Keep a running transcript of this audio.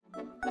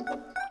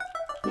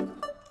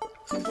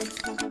This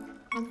is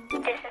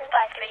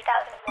by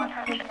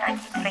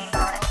 3,193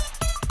 miles.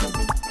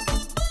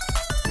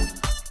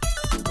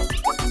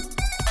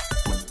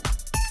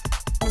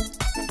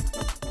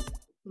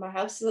 My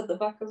house is at the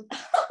back of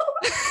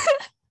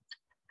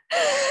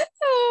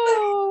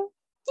Oh,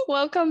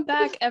 welcome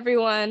back,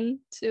 everyone,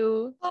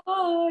 to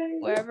Hi.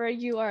 wherever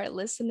you are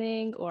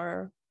listening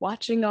or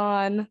watching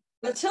on.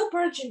 Let's help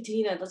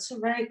Argentina. That's a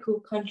very cool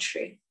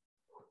country.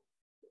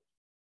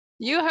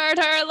 You heard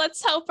her.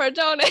 Let's help her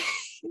donate.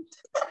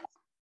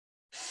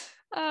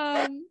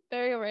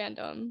 Very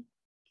random.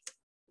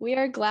 We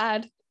are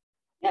glad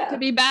to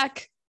be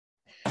back.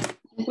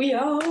 We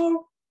are.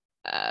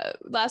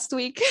 Last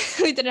week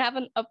we didn't have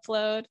an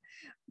upload,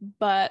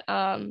 but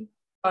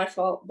My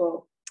fault,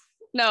 but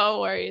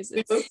no worries.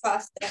 we moved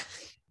fast.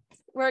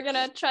 We're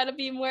gonna try to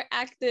be more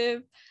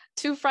active.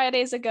 2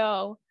 Fridays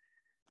ago,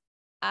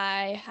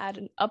 I had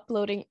an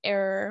uploading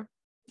error.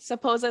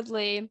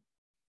 Supposedly,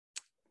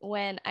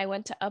 when I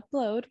went to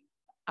upload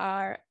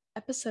our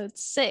episode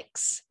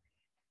 6,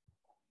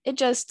 it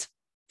just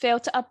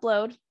failed to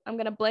upload. I'm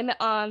gonna blame it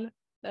on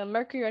the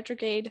Mercury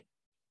retrograde,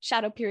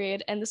 shadow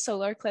period, and the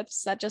solar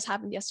eclipse that just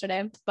happened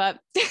yesterday. But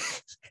I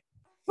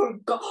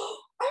forgot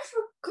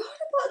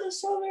about the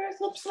solar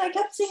eclipse. I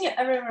kept seeing it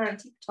everywhere on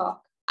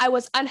TikTok. I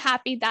was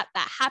unhappy that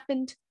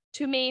happened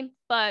to me,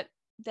 but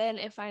then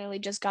it finally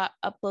just got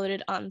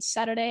uploaded on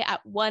Saturday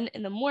at 1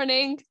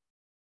 a.m.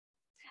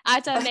 I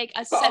had to make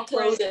a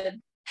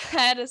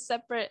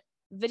separate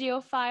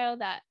video file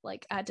that I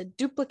had to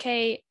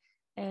duplicate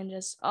and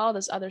just all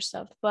this other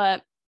stuff.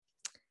 But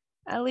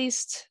at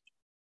least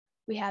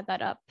we had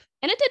that up.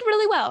 And it did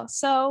really well.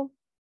 So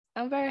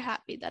I'm very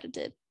happy that it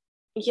did.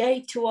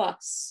 Yay to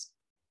us.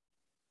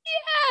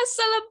 Yeah,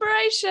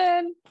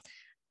 celebration.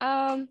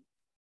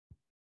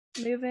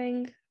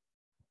 Moving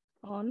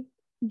on.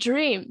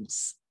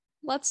 Dreams.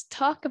 Let's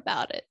talk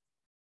about it.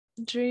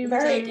 Dreams.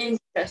 Very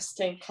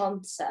interesting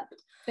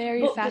concept.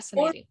 Very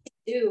fascinating.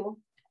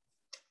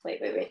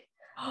 Wait.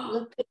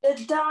 Look at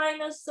the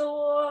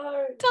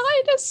dinosaurs.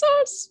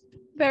 Dinosaurs.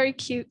 Very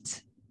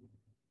cute.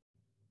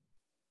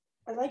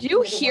 Do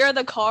you hear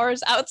the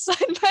cars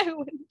outside my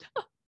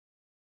window?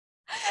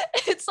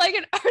 It's like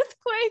an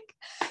earthquake.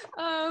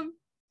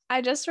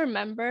 I just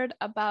remembered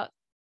about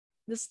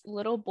this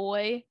little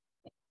boy.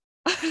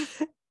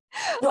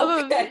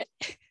 Okay.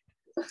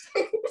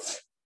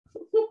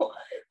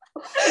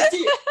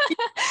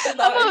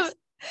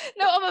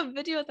 Of a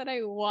video that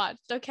I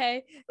watched,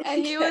 okay?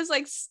 And he was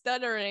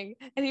stuttering,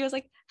 and he was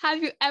like,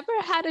 "Have you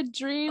ever had a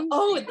dream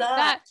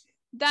that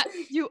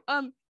you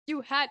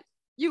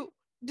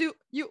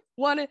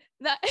wanted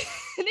that?"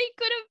 And he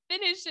couldn't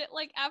finish it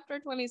after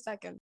 20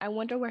 seconds. I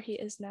wonder where he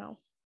is now.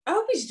 I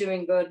hope he's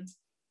doing good.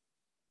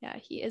 Yeah,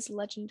 he is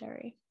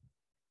legendary.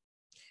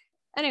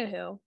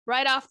 Anywho,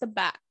 right off the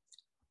bat,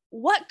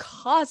 what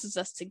causes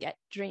us to get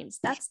dreams?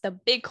 That's the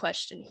big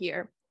question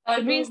here.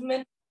 Eye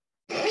movement.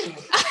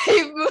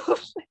 Eye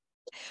movement.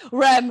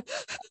 REM.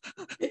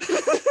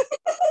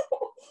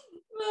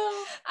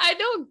 No. I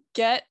don't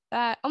get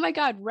that. Oh my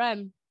god,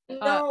 REM.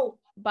 No.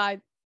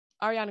 By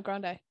Ariana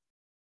Grande.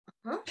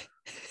 Huh?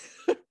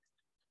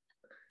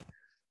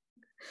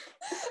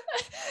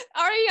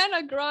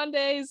 Ariana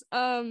Grande's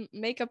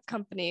makeup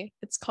company.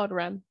 It's called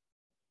REM.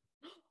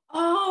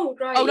 Oh,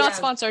 right. Oh, not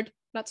sponsored.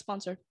 Not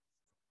sponsored.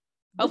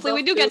 Hopefully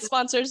we do get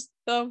sponsors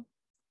though.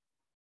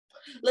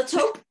 Let's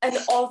hope an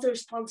author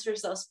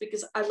sponsors us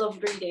because I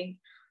love reading.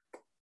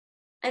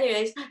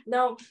 Anyways,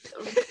 no.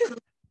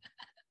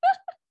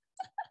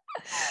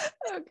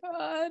 Oh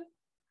god.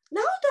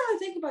 Now that I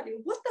think about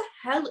it, what the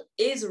hell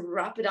is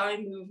rapid eye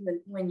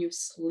movement when you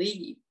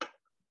sleep?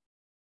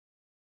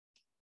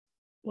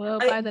 Well,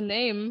 by the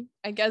name,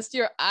 I guess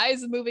your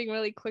eyes moving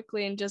really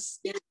quickly and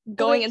just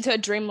going into a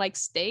dreamlike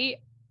state.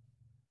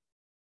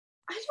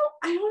 I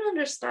don't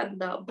understand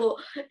that, but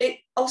it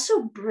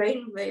also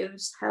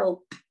brainwaves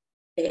help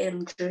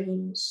in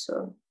dreams,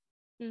 so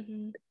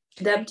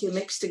them two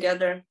mixed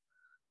together.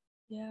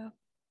 Yeah,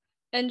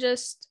 and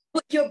just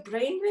but your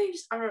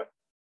brainwaves are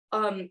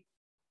I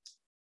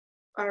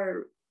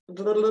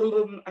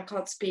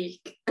can't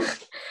speak.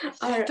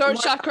 Throat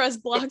chakra is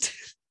blocked.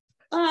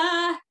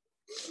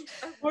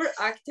 More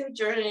active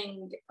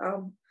during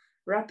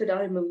rapid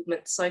eye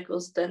movement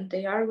cycles than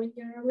they are when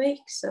you're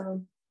awake.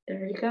 So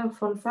there you go,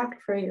 fun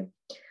fact for you.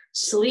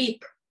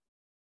 Sleep.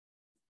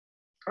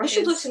 I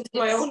should listen to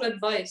my own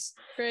advice.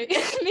 Great.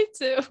 Me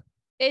too.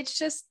 It's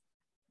just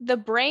the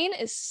brain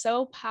is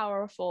so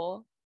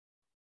powerful,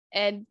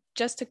 and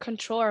just to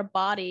control our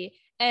body,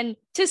 and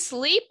to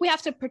sleep we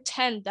have to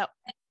pretend that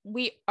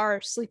we are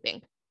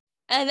sleeping,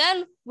 and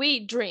then we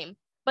dream,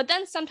 but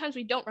then sometimes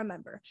we don't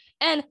remember,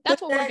 and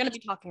that's what we're going to be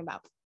talking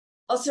about.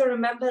 Also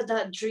remember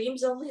that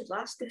dreams only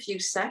last a few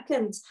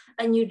seconds,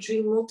 and you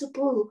dream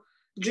multiple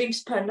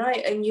dreams per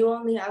night, and you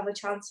only have a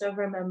chance of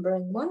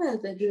remembering one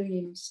of the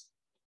dreams.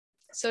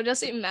 So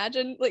just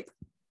imagine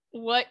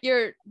what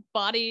your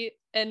body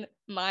and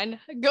mind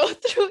go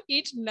through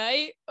each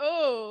night.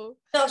 Oh.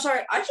 No,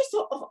 sorry. I just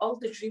thought of all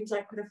the dreams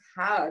I could have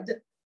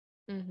had.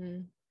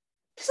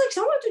 It's like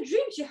some of the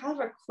dreams you have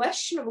are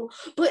questionable,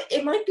 but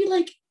it might be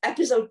like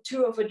episode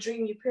 2 of a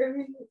dream you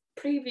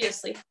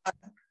previously had.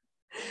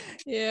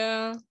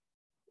 Yeah,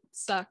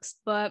 sucks.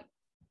 But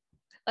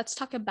let's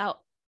talk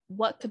about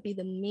what could be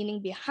the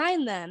meaning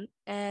behind them.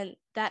 And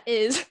that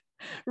is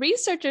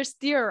researchers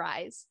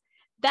theorize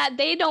that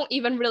they don't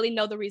even really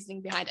know the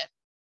reasoning behind it.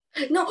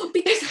 No,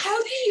 because how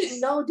do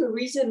you know the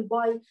reason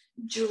why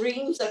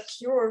dreams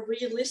occur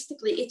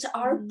realistically? It's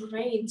our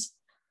brains.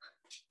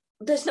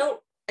 There's no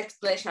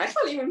explanation. I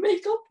can't even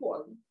make up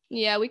one.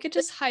 Yeah, we could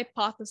just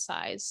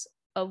hypothesize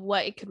of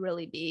what it could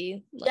really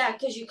be. Yeah,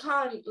 because you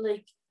can't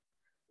like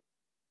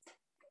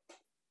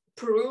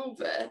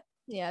prove it.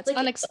 Yeah, it's like,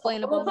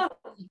 unexplainable. All about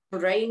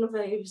brain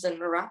waves and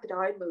rapid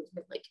eye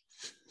movement. Like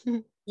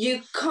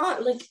you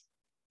can't like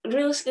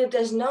realistically.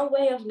 There's no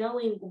way of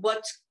knowing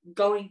what's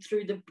going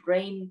through the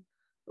brain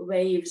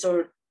waves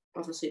or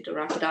obviously the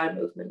rapid eye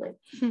movement. Like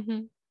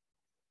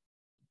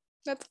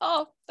that's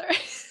all. There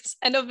is.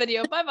 End of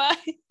video. Bye.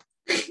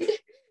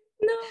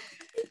 No,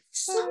 it's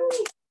so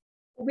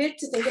weird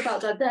to think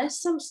about that. There's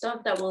some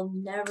stuff that we'll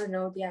never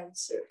know the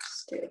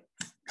answers to.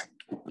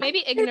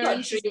 Maybe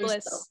ignorance is dreams,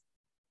 bliss. though.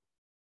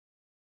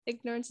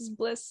 Ignorance is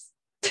bliss.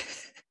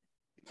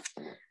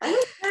 I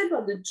don't care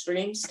about the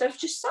dream stuff,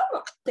 just some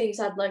things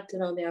I'd like to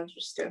know the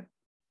answers to.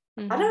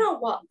 Mm-hmm. I don't know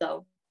what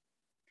though.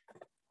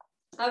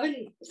 I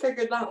haven't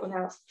figured that one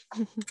out.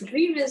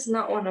 Dream is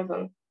not one of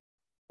them.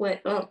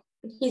 Wait, well,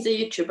 he's a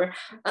YouTuber.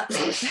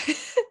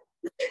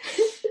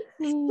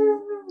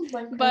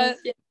 But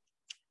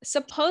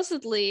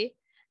supposedly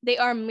they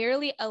are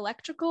merely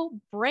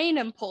electrical brain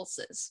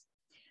impulses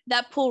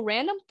that pull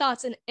random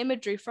thoughts and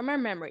imagery from our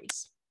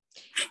memories.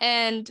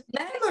 And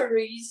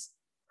memories?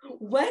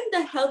 When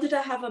the hell did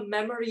I have a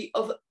memory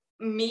of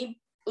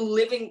me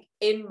living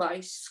in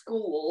my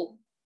school?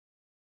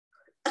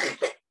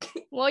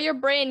 Well, your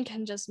brain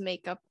can just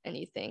make up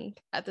anything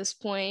at this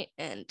point,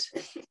 and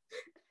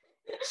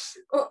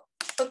oh,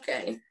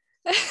 okay.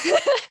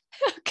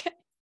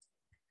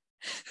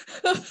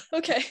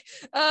 Okay.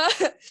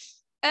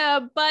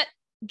 But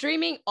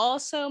dreaming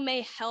also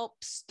may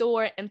help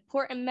store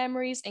important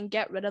memories and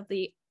get rid of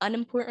the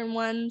unimportant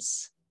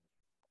ones.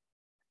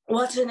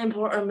 What's an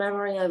important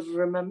memory I've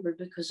remembered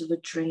because of a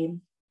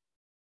dream?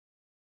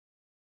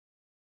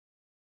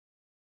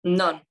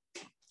 None.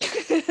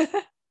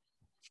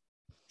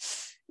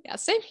 Yeah,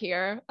 same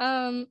here.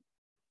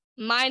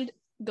 Mind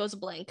goes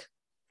blank,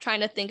 trying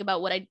to think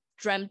about what I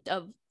dreamt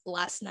of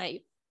last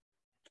night.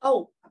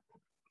 Oh.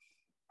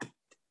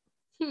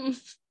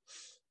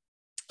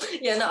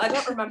 Yeah, no, I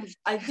don't remember.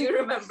 I do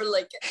remember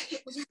like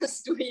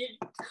last week.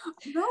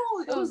 No,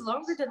 it was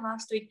longer than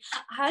last week.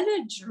 I had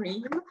a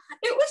dream.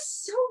 It was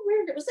so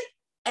weird. It was like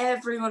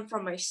everyone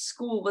from my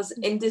school was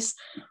in this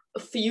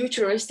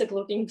futuristic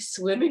looking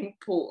swimming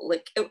pool.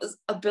 Like it was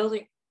a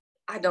building.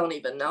 I don't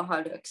even know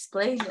how to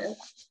explain it.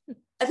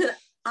 And then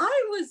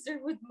I was there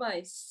with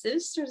my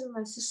sisters and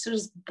my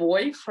sister's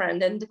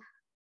boyfriend and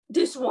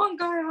this one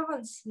guy I have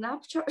on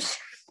Snapchat.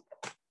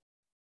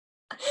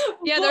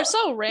 Yeah, they're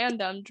so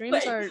random.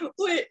 Dreams are.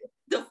 Wait,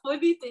 the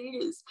funny thing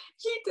is,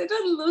 he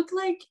didn't look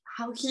like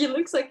how he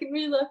looks like in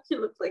real life. He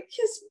looked like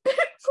his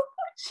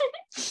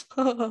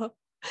Bitmoji.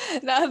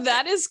 Now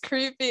that is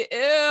creepy.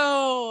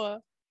 Ew.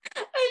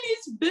 And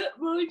his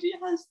Bitmoji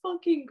has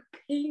fucking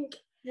pink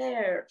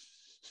hair.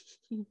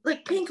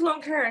 Like pink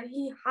long hair. And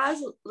he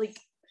has like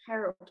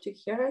hair up to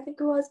here, I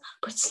think it was.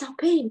 But it's not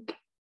pink.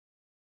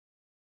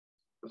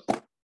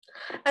 And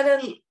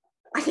then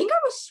I think I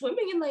was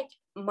swimming in like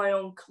my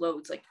own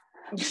clothes, like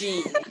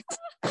jeans.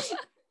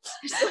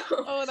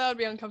 Oh, that would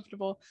be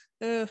uncomfortable.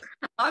 Ugh.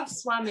 I've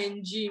swam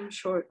in jean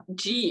shorts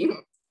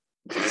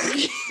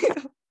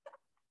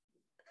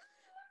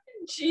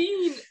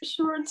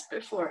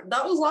before.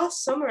 That was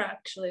last summer,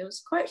 actually. It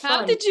was quite fun.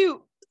 How did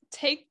you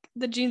take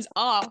the jeans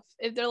off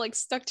if they're like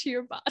stuck to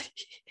your body?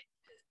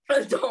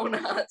 Don't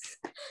ask.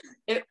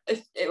 It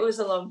was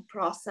a long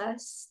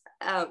process.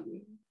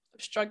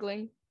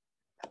 Struggling.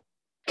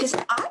 Because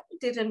I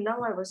didn't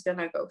know I was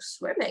gonna go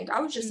swimming.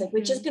 I was just like,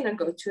 we're just gonna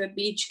go to a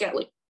beach, get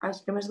like ice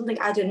cream or something.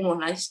 I didn't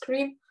want ice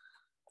cream.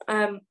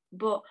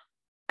 But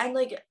and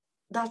like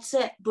that's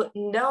it. But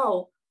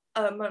no,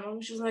 my mom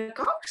was just like,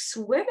 go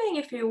swimming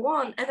if you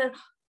want. And then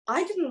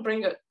I didn't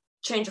bring a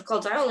change of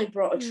clothes. I only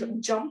brought a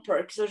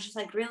jumper because I was just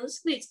like,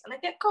 realistically, it's gonna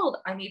get cold.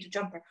 I need a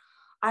jumper.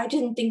 I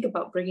didn't think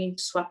about bringing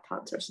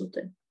sweatpants or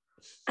something.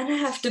 And I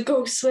have to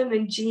go swim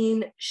in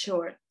jean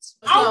shorts.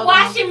 I'm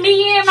washing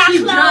me in my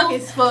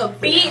clothes,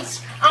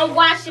 bitch. I'm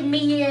washing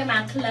me in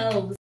my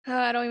clothes.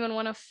 I don't even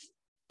want to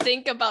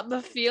think about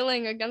the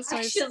feeling against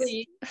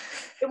Actually,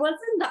 it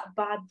wasn't that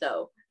bad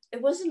though.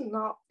 It wasn't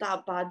not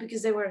that bad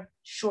because they were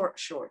short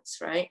shorts,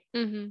 right?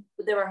 Mm-hmm.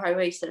 But they were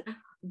high-waisted.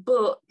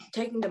 But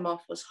taking them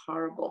off was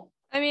horrible.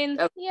 I mean,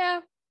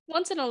 yeah,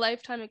 once in a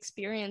lifetime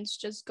experience,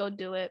 just go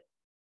do it.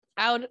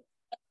 Out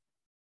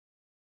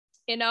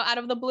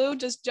of the blue,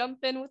 just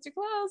jump in with your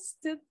clothes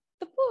to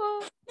the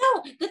pool.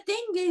 No, the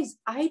thing is,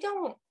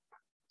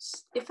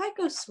 if I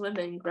go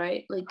swimming,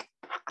 right, like,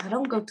 I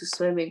don't go to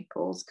swimming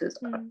pools because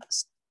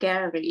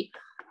scary.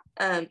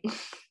 Um,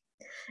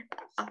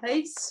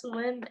 I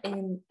swim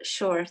in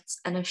shorts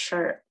and a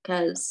shirt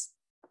because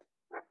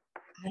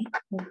I don't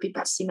want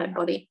people to see my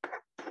body.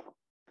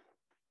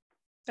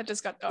 That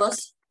just got dark.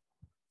 Plus,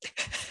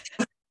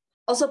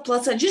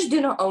 plus, I just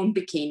do not own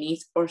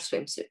bikinis or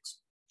swimsuits.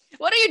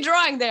 What are you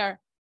drawing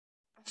there?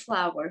 A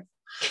flower.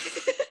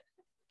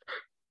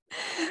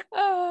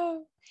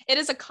 Oh, it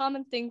is a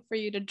common thing for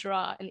you to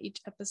draw in each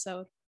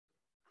episode.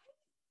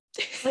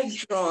 Like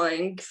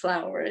drawing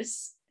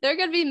flowers. There are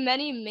going to be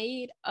many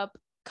made up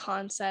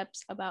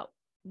concepts about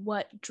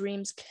what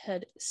dreams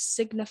could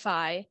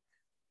signify,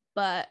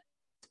 but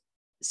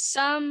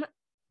some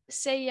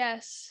say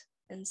yes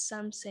and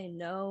some say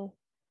no,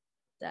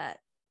 that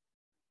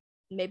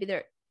maybe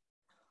there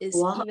is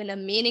even a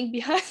meaning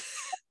behind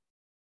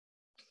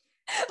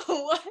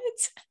what?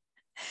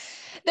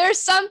 There are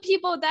some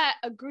people that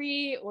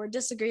agree or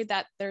disagree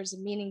that there's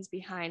meanings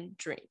behind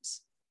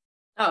dreams.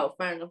 Oh,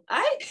 fair enough.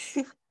 I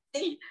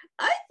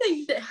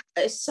think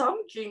that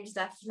some dreams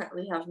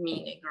definitely have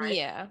meaning, right?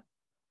 Yeah.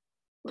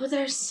 But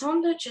there's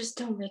some that just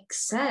don't make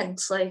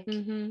sense. Like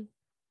Mm-hmm.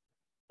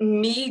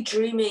 me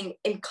dreaming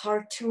in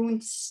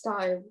cartoon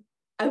style.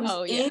 I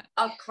was in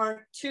a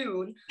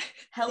cartoon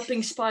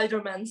helping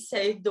Spider-Man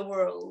save the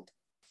world.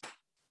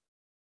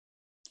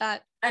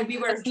 And we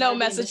were no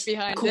message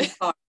behind it.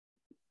 Car.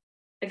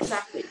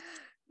 Exactly.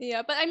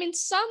 Yeah, but I mean,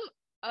 some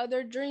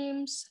other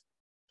dreams,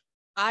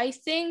 I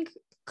think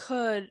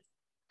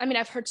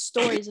I've heard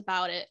stories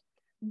about it,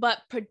 but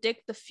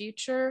predict the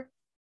future.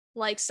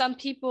 Like some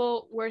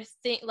people would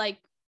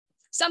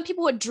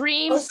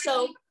dream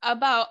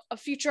about a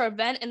future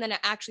event and then it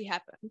actually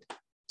happened.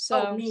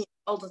 So me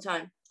all the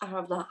time. I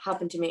have that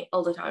happen to me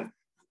all the time.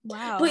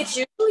 Wow. But it's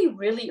usually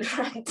really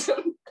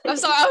random. I'm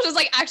sorry, I was just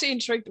like actually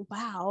intrigued.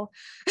 Wow.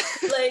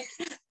 Like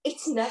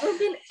it's never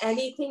been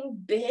anything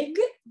big,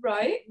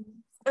 right?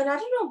 And I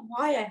don't know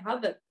why I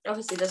haven't.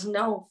 Obviously, there's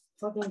no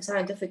fucking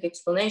scientific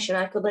explanation.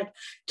 I could like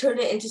turn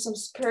it into some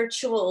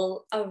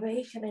spiritual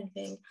awakening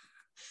thing.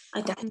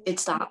 I doubt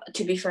it's that,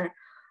 to be fair.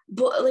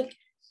 But like,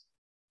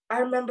 I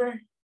remember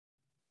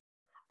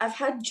I've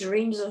had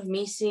dreams of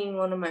me seeing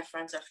one of my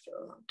friends after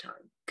a long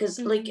time. Because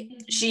like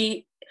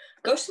she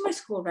goes to my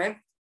school, right?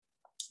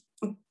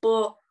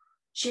 But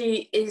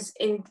she is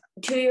in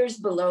 2 years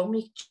below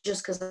me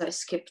just because I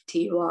skipped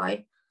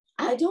TUI.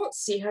 I don't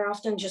see her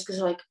often just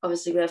because like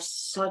obviously we have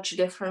such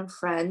different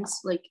friends,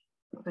 like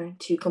we're in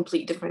 2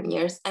 complete different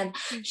years, and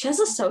she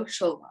has a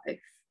social life.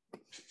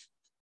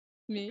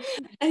 Me.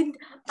 And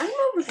I'm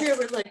over here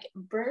with like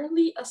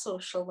barely a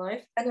social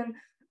life, and then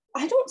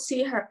I don't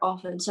see her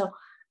often. So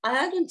I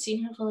hadn't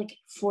seen her for like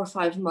 4 or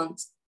 5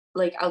 months,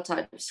 like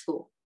outside of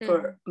school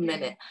for a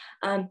minute.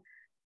 And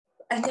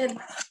then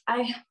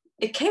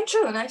it came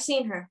true and I've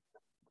seen her.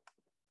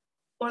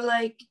 Or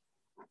like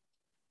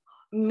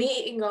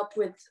meeting up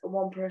with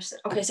one person.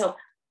 Okay, so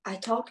I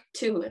talked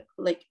to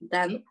like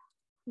them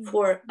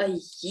for a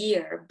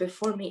year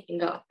before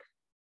meeting up.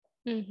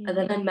 And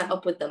then I met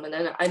up with them, and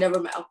then I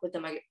never met up with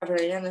them ever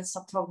again and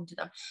stopped talking to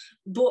them.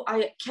 But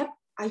I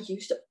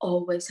used to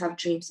always have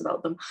dreams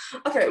about them.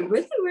 Okay,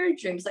 really weird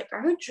dreams. Like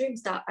I had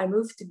dreams that I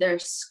moved to their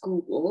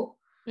school.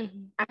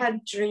 I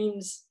had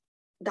dreams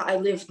that I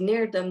lived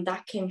near them.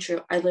 That came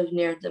true. I live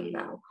near them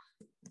now.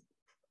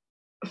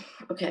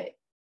 Okay,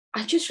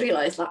 I just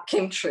realized that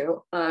came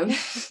true. Oh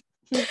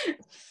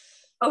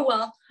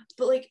well,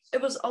 but like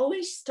it was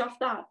always stuff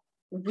that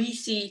we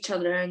see each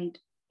other and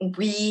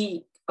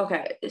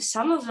okay,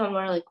 some of them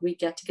are like we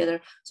get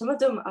together. Some of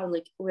them are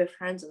like we're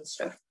friends and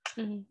stuff.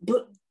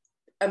 But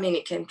I mean,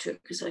 it came true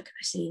because like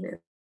I seen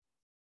it.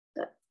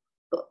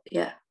 But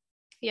yeah.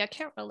 Yeah, I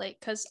can't relate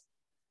because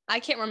I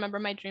can't remember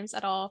my dreams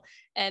at all,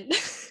 and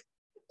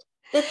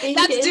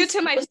that's due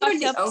to my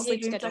fucked up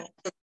sleep schedule.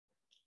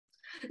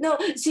 No,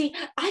 see,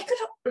 I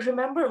could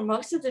remember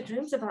most of the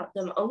dreams about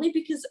them only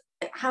because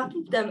half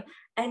of them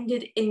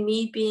ended in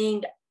me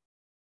being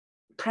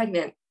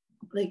pregnant,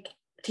 like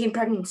teen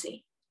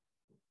pregnancy.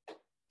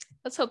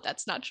 Let's hope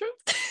that's not true.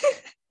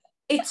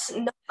 It's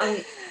not.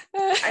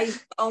 I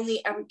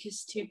only ever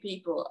kissed 2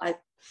 people,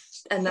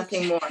 and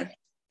nothing more.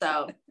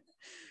 So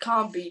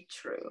can't be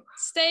true.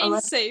 Staying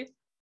safe.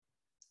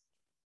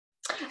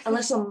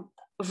 Unless I'm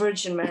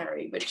Virgin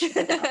Mary, which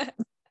I doubt.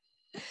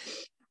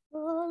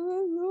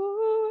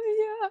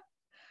 Hallelujah.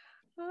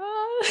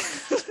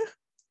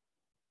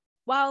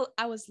 While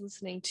I was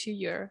listening to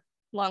your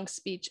long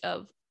speech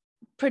of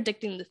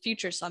predicting the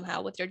future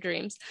somehow with your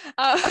dreams,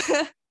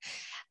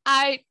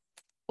 I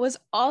was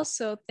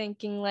also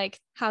thinking like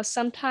how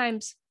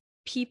sometimes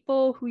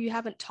people who you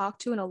haven't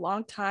talked to in a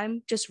long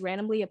time just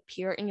randomly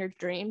appear in your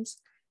dreams,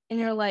 and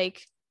you're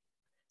like,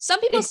 some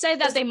people say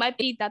that they might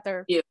be that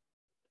they're. Yeah.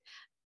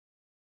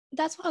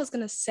 That's what I was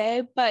gonna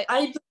say, but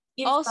I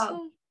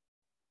also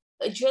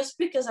just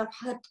because I've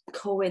had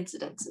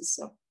coincidences.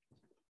 So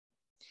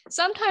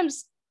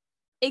sometimes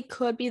it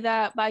could be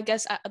that, but I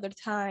guess at other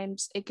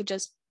times it could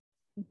just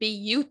be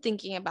you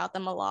thinking about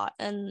them a lot.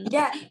 And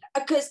yeah,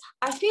 because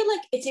I feel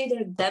like it's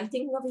either them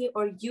thinking of you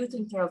or you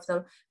thinking of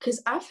them.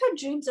 Because I've had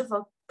dreams of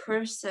a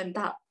person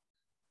that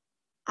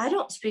I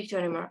don't speak to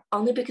anymore,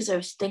 only because I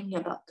was thinking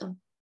about them.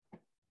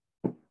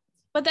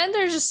 but then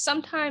there's just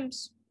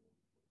sometimes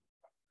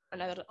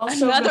another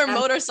Also,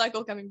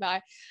 motorcycle coming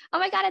by. Oh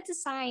my god, it's a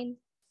sign.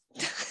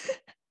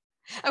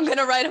 I'm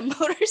gonna ride a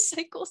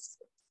motorcycle.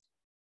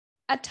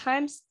 At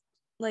times,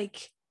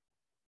 like,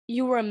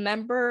 you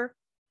remember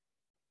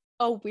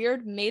a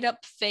weird made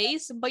up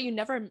face, but you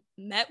never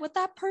met with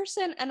that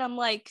person, and I'm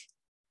like,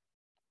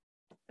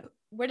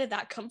 where did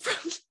that come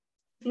from?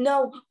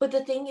 No, but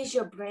the thing is,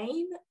 your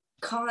brain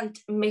can't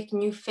make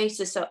new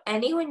faces. So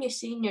anyone you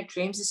see in your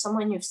dreams is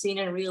someone you've seen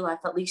in real life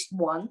at least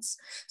once.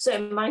 So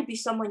it might be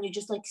someone you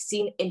just like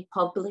seen in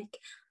public,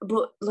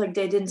 but like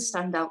they didn't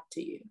stand out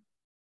to you.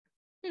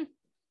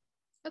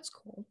 That's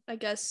cool. I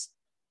guess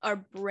our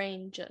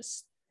brain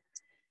just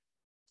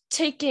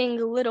taking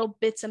little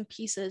bits and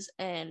pieces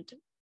and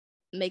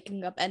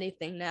making up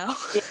anything now.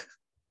 Yeah.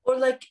 Or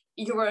like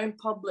you were in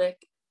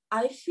public.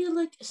 I feel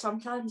like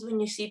sometimes when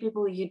you see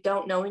people you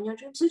don't know in your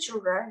dreams, which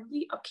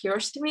rarely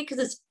occurs to me because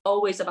it's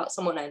always about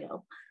someone I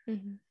know.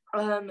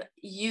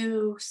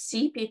 You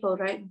see people,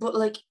 right? But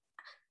like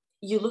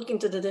you look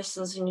into the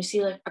distance and you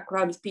see like a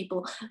crowd of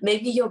people.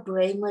 Maybe your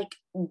brain like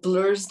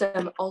blurs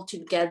them all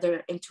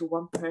together into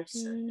one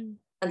person,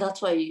 and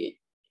that's why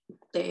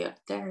they are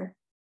there.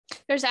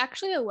 There's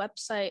actually a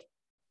website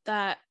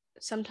that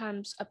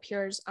sometimes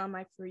appears on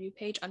my For You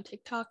page on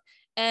TikTok,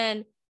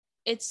 and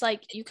it's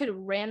like you could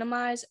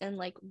randomize and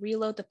like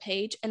reload the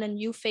page, and a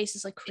new face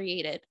is like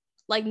created.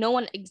 Like no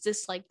one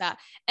exists like that.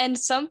 And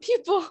some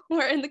people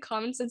were in the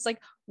comments, it's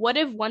like, what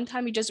if one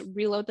time you just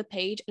reload the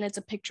page and it's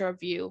a picture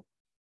of you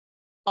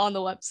on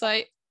the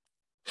website?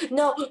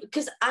 No,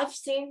 because I've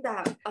seen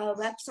that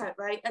website,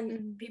 right?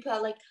 And people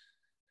are like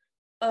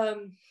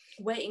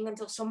waiting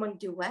until someone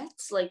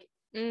duets like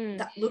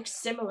that looks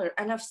similar,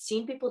 and I've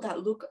seen people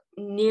that look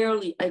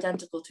nearly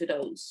identical to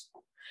those.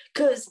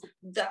 Because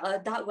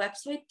that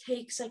website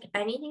takes like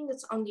anything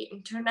that's on the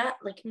internet,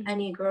 like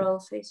any girl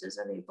faces,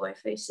 any boy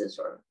faces,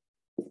 or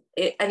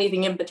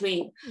anything in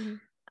between,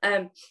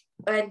 and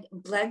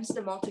blends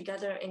them all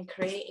together in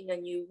creating a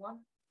new one.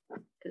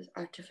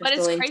 But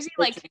it's crazy,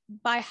 like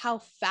by how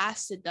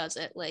fast it does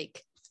it,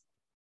 like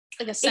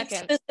a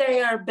second. It's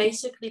they are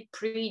basically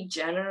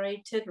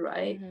pre-generated,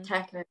 right?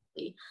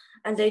 Technically,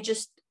 and they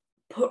just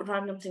put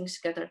random things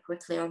together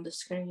quickly on the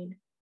screen.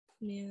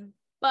 Yeah,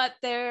 but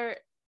there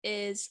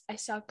is a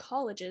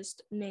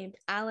psychologist named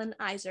Alan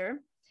Iser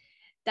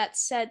that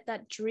said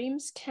that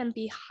dreams can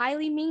be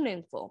highly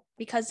meaningful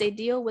because they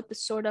deal with the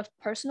sort of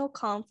personal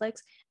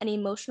conflicts and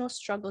emotional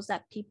struggles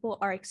that people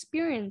are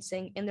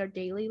experiencing in their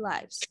daily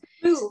lives.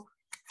 True.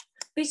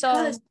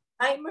 Because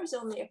nightmares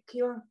only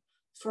occur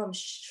from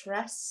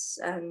stress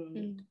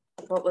and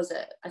what was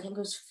it? I think it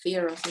was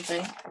fear or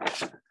something.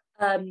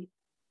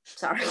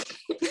 Sorry.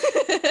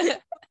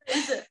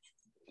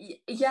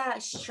 Yeah,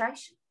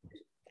 stress.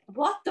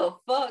 What the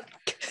fuck?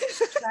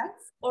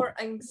 Stress or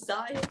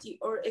anxiety,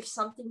 or if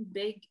something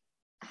big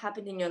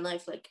happened in your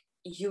life, like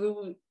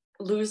you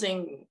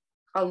losing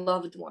a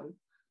loved one.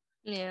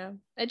 Yeah,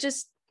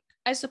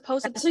 I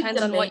suppose it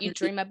depends on what you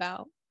dream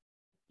about.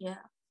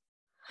 Yeah.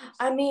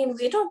 I mean,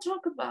 we don't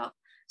talk about,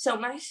 so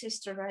my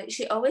sister, right,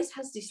 she always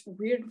has these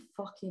weird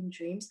fucking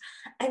dreams,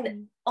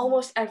 and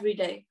almost every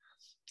day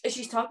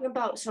she's talking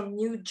about some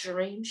new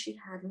dream she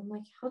had, and I'm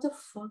like, how the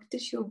fuck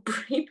did your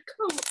brain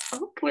come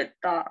up with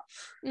that?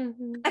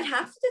 And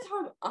half the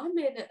time I'm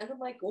in it and I'm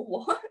like,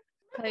 what?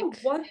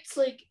 Like, once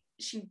like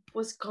she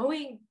was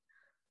going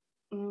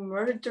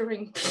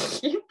murdering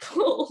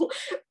people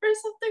or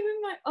something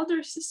with my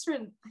other sister,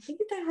 and I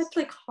think they had to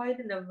like hide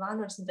in a van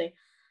or something.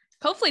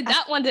 Hopefully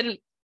that one didn't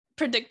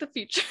predict the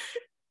future.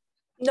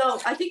 No,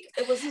 I think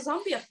it was a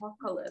zombie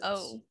apocalypse.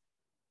 Oh,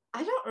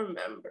 I don't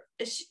remember.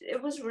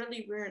 It was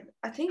really weird.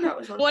 I think that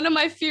was one of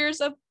my fears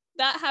of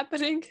that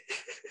happening.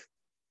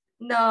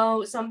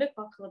 No, zombie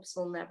apocalypse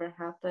will never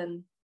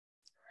happen.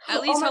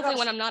 At least hopefully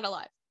when I'm not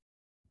alive.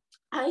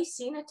 I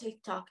seen a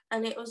TikTok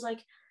and it was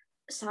like,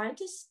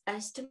 scientists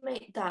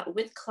estimate that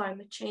with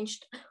climate change,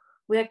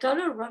 we're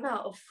gonna run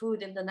out of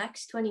food in the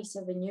next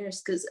 27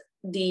 years because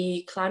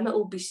the climate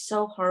will be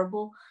so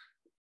horrible.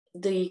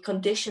 The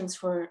conditions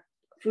for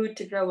food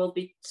to grow will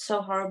be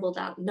so horrible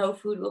that no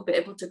food will be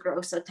able to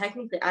grow. So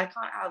technically I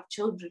can't have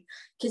children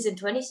because in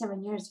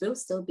 27 years we'll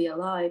still be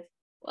alive.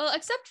 Well,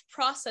 except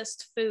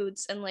processed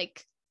foods and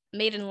like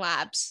made in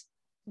labs,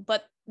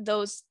 but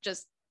those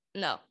just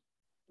no.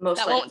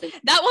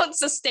 That won't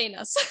sustain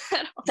us.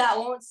 That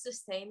won't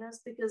sustain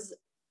us because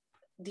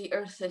the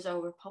earth is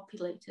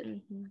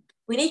overpopulated.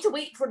 We need to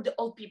wait for the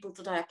old people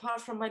to die,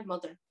 apart from my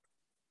mother.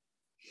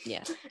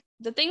 Yeah.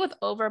 The thing with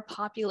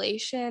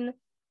overpopulation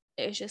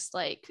is just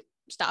like,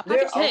 stop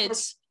having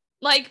kids.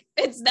 Like,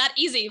 it's that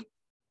easy.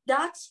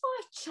 That's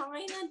why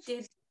China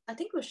did, I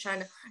think it was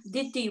China,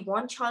 did the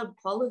one-child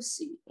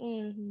policy,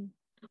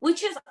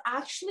 which is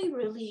actually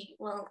really,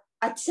 well,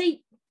 I'd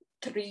say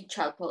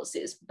three-child policy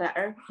is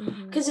better,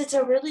 Mhm. because it's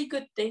a really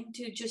good thing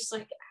to just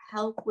like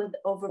help with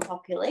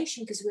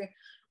overpopulation, because we're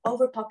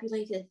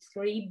overpopulated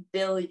 3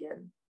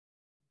 billion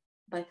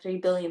by 3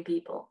 billion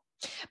people.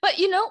 But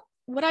you know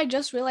what I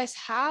just realized?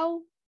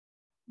 How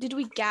did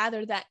we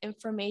gather that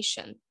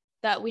information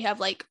that we have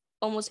like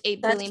almost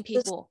 8 billion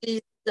people?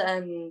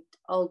 And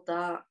all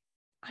that.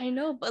 I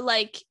know, but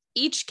like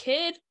each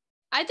kid,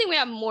 I think we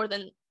have more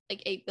than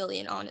like 8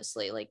 billion,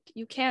 honestly. Like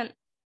you can't.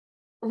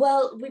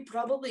 Well, we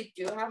probably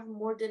do have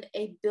more than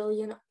 8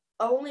 billion,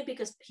 only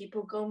because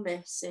people go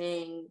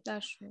missing.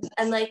 That's true.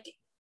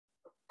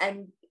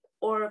 And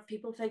or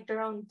people fake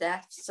their own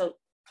deaths, so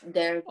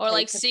they're Or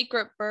like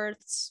secret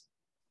births.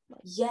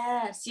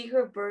 Yeah,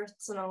 secret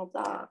births and all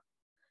that.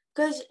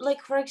 Because,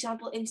 like, for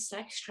example, in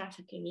sex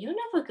trafficking, you're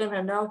never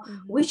gonna know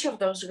which of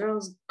those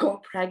girls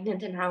got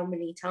pregnant and how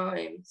many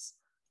times.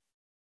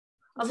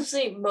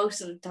 Obviously,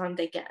 most of the time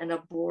they get an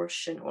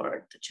abortion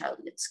or the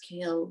child gets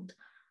killed.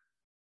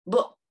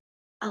 But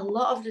a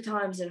lot of the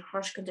times in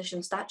harsh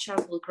conditions, that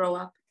child will grow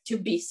up to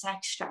be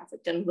sex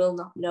trafficked and will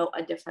not know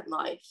a different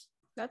life.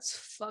 That's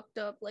fucked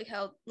up. Like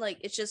how, like,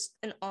 it's just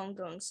an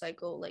ongoing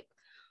cycle. Like,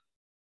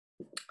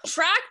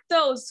 track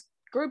those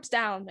groups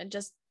down and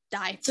just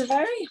die. It's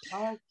very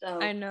hard though.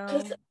 I know.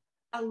 Because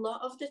a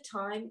lot of the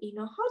time, you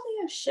know how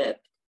they are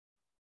shipped?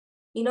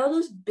 You know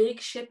those big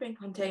shipping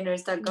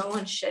containers that go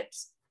on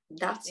ships?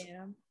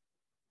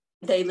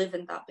 They live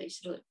in that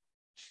basically.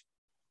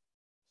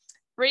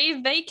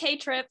 Free vacay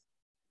trip.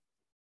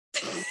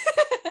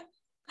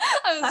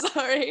 I'm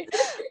sorry.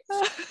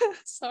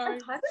 Sorry.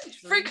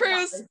 Free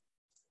cruise.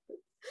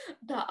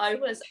 That I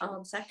was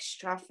sex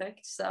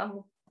trafficked,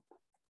 so.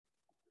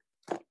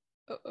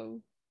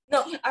 Uh-oh.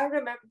 No, I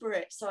remember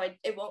it, so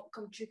it won't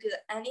come true, because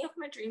any of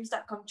my dreams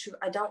that come true,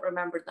 I don't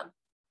remember them.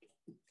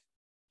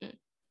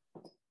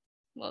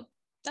 Well,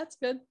 that's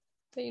good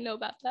that you know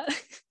about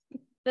that.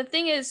 The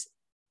thing is,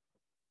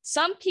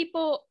 some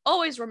people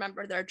always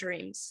remember their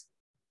dreams,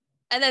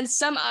 and then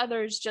some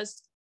others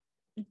just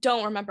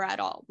don't remember at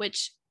all,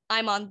 which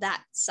I'm on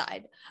that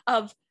side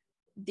of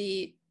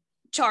the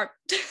chart.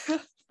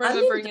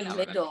 Remembering I'm in the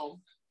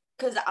middle,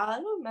 because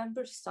I'll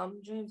remember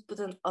some dreams, but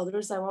then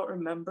others I won't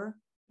remember.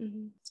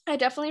 Mm-hmm. I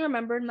definitely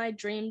remembered my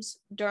dreams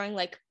during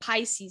like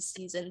Pisces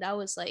season. That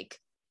was like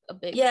a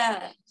big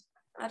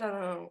I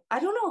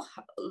don't know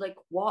how, like,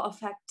 what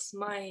affects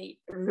my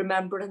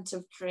remembrance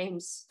of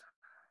dreams,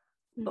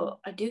 but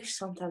I do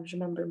sometimes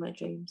remember my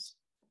dreams.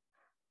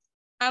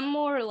 I'm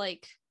more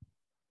like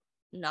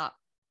not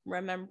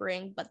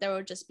remembering, but there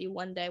would just be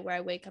one day where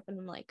I wake up and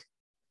I'm like,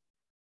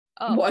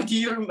 oh, why do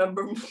you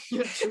remember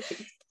your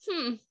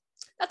dreams?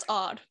 That's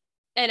odd.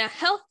 In a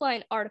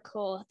Healthline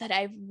article that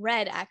I've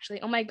read,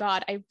 actually, oh my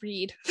god, I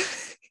read.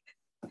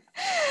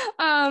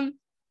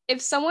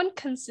 If someone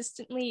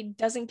consistently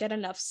doesn't get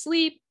enough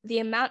sleep, the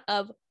amount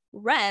of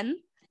REM,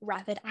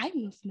 rapid eye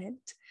movement,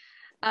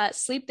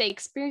 sleep they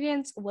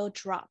experience will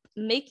drop,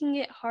 making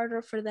it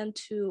harder for them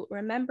to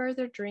remember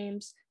their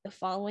dreams the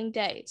following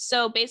day.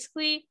 So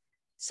basically,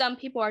 some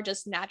people are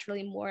just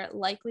naturally more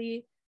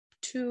likely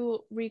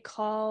to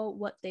recall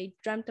what they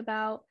dreamt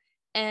about,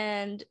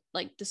 and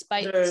like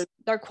despite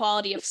their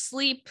quality of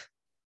sleep,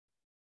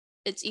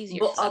 it's easier.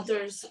 But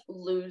others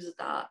lose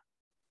that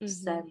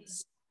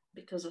sense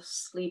because of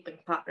sleeping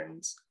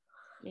patterns.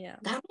 Yeah,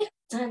 that makes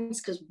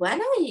sense, because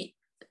when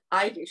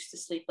I used to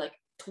sleep like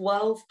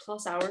 12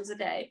 plus hours a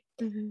day.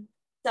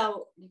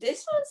 So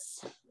this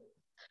was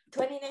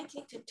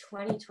 2019 to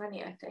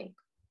 2020, I think.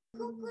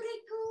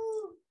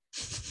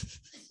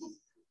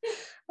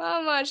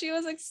 Mama, she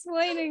was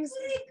explaining.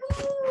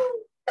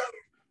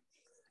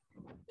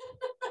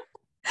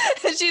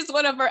 She's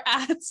one of her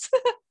ads.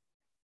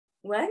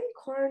 When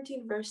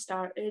quarantine first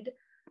started,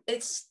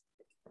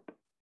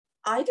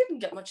 I didn't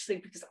get much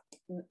sleep because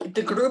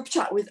the group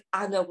chat with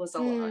Anna was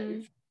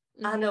alive.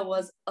 Anna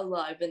was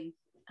alive and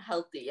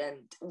healthy,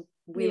 and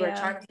we were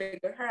trying to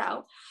figure her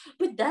out.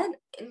 But then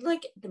in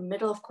like the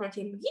middle of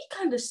quarantine, we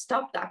kind of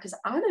stopped that because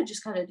Anna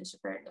just kind of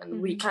disappeared,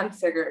 and we kind of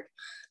figured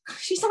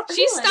she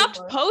stopped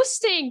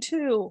posting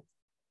too.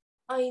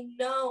 I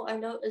know, I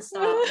noticed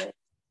that.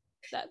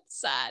 That's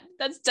sad.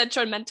 That's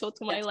detrimental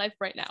to my life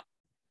right now.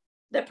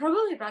 They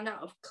probably ran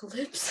out of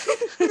clips.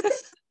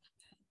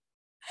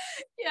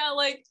 Yeah,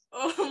 like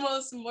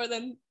almost more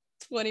than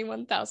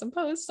 21,000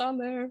 posts on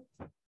there.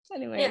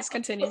 Anyways,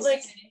 continues.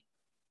 Like,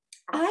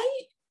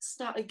 I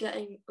started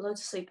getting loads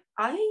of sleep.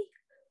 I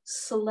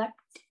slept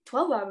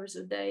 12 hours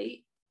a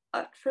day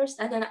at first,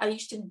 and then I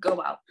used to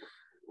go out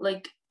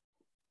like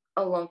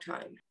a long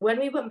time. When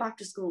we went back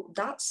to school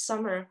that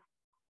summer,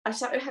 I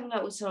started hanging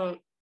out with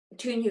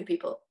two new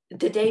people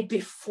the day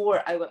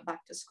before I went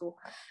back to school,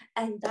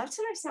 and that's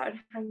when I started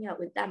hanging out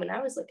with them, and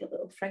I was like a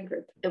little friend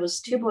group. It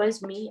was 2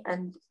 boys, me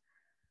and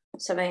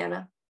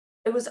Savannah.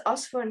 It was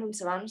us four, and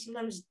Savannah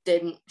sometimes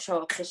didn't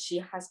show up because she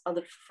has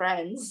other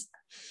friends.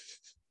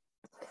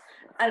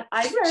 And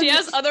she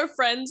has other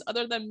friends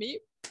other than me.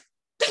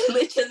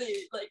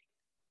 Literally, like,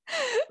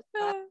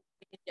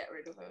 get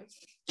rid of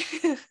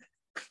her.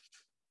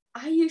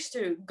 I used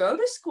to go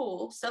to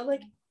school, so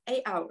like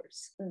 8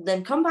 hours,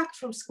 then come back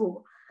from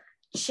school,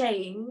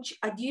 change.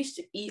 I'd used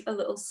to eat a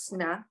little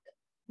snack.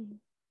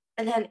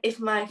 And then if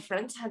my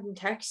friends hadn't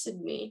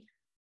texted me,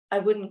 I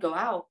wouldn't go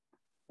out.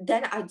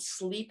 Then I'd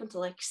sleep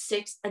until like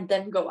 6 and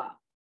then go out.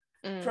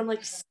 From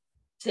like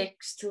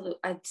 6 to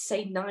I'd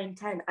say 9,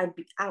 10, I'd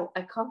be out.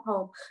 I come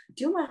home,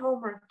 do my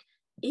homework,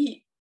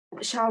 eat,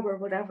 shower,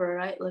 whatever,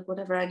 right? Like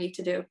whatever I need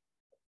to do.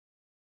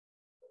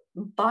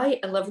 By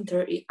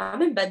 11:30,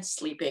 I'm in bed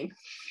sleeping.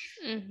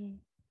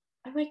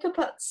 I wake up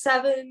at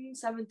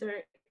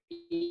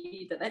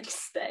 7:30 the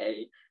next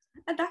day,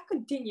 and that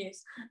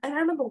continues. And I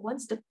remember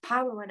once the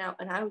power went out,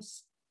 and I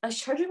was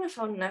charging my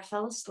phone, and I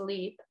fell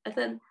asleep. And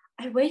then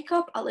I wake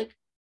up at like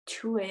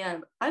 2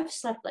 a.m. I've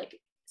slept like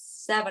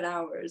 7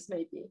 hours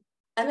maybe,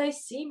 and I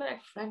see my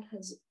friend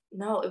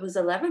it was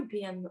 11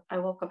 p.m. I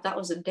woke up. That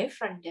was a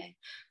different day.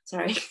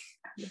 Sorry,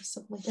 I messed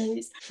up my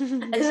days.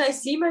 And then I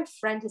see my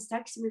friend has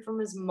texted me from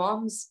his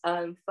mom's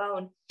phone,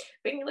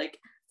 being like,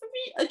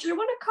 do you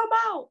want to come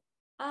out?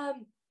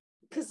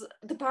 Because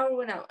the power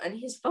went out and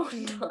his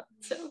phone got.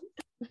 So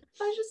I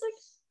was just like,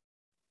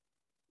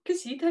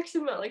 because he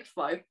texted me at like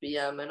 5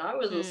 p.m. and I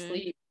was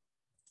asleep.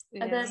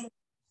 Yeah. And then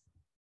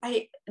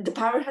the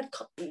power had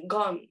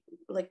gone,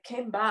 like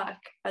came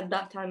back at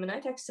that time, and I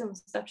texted him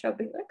Snapchat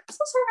being like, I'm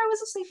so sorry I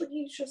was asleep, and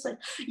he was just like,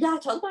 yeah,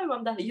 tell my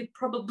mom that you'd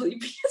probably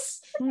be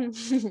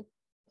asleep.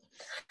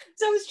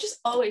 So I was just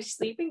always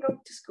sleeping, going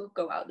to school,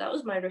 go out. That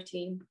was my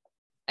routine.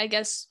 I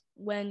guess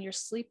when your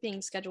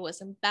sleeping schedule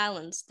is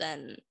imbalanced,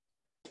 then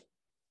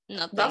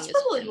nothing. That's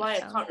probably why I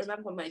can't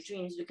remember my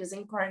dreams, because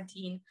in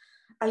quarantine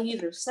I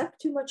either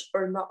slept too much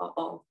or not at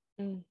all.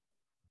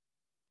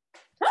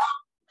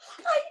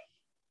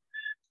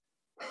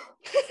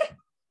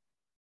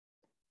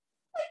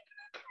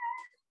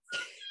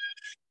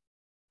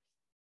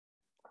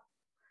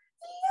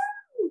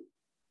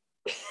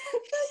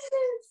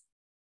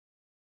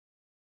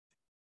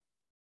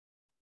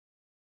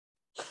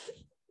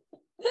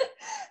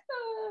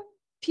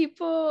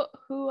 People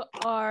who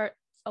are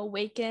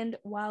awakened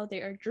while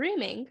they are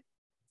dreaming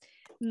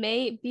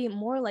may be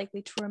more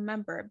likely to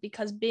remember,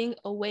 because being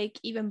awake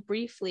even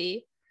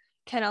briefly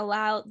can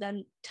allow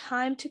them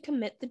time to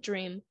commit the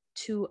dream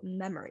to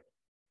memory.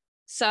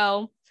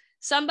 So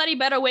somebody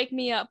better wake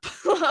me up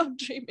while I'm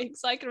dreaming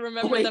so I can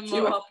remember them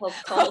more,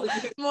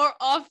 more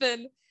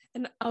often.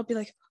 And I'll be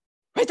like,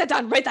 write that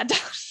down. People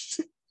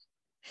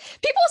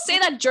say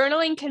that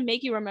journaling can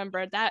make you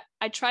remember. That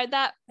I tried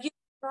that. You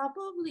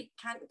probably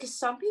can, because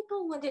some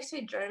people, when they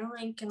say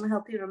journaling can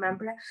help you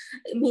remember,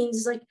 it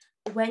means like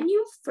when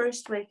you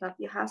first wake up,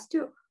 you have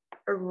to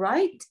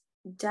write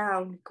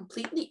down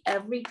completely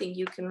everything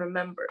you can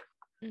remember.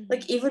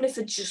 Like even if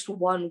it's just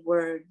one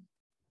word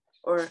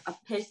or a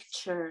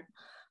picture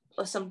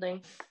or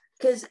something,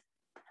 because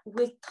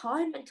with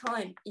time and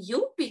time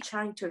you'll be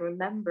trying to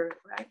remember,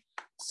 right?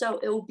 So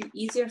it will be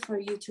easier for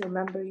you to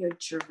remember your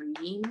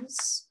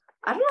dreams.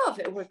 I don't know if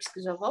it works,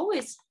 because I've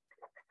always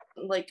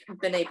like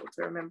been able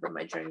to remember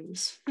my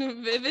dreams.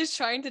 Viv is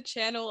trying to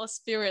channel a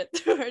spirit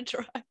through her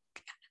drawing.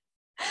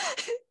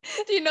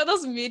 Do you know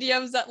those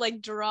mediums that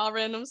like draw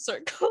random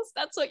circles?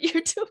 That's what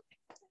you're doing.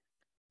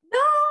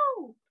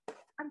 No,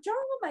 I'm drawing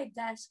on my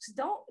desk.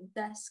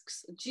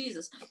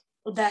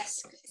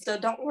 So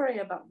don't worry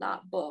about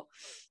that. But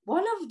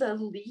one of the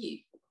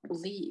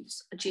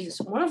leaves,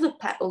 one of the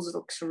petals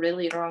looks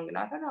really wrong, and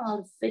I don't know how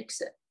to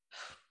fix it.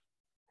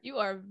 You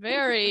are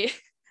very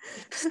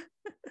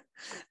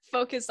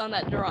focused on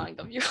that drawing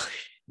of yours.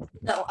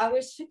 No, I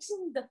was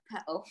fixing the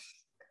petal.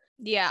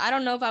 Yeah, I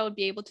don't know if I would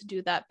be able to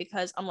do that,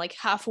 because I'm like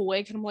half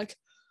awake and I'm like,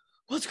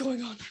 what's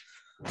going on?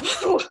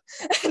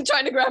 And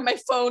trying to grab my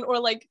phone or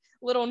like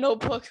little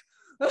notebook.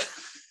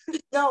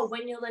 No,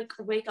 when you like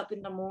wake up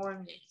in the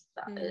morning,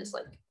 that is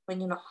like when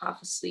you're not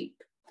half asleep.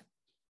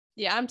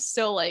 Yeah, I'm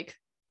still like,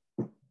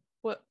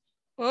 what?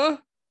 What's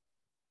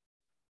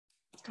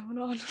going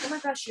on? Oh my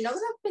gosh, you know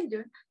what I've been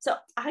doing? So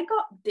I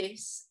got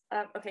this.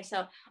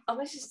 So on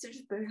my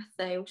sister's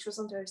birthday, which was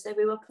on Thursday,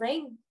 we were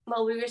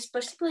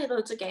supposed to play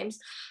loads of games,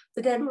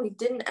 but then we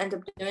didn't end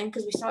up doing,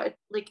 because we started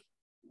like,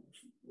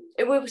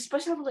 we were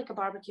supposed to have like a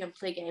barbecue and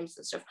play games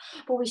and stuff,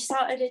 but we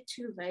started it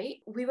too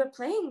late. We were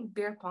playing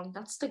beer pong.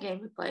 That's the game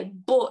we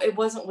played, but it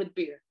wasn't with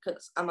beer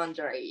because I'm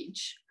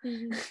underage.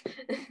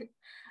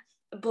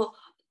 But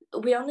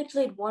we only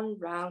played one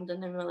round,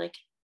 and then we're like,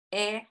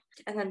 and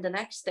then the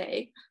next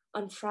day,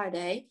 on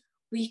Friday,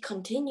 we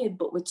continued,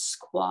 but with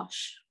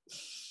squash.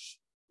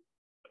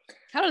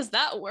 How does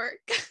that work?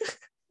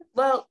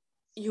 Well,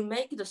 you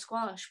make the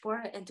squash, pour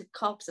it into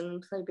cups,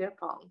 and play beer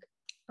pong.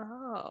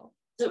 Oh.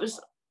 So it was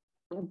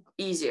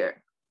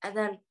easier. And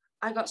then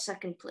I got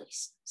second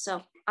place.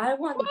 So I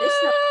won this.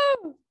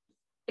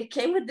 It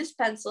came with this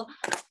pencil.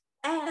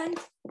 And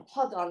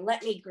hold on,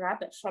 let me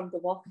grab it from the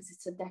wall because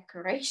it's a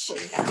decoration.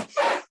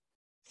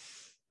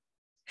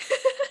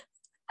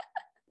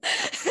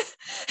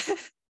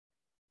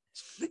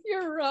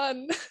 Your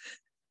run.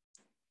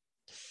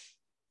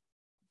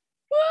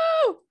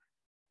 Woo!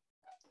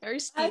 Very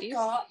speedy. I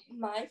got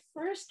my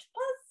first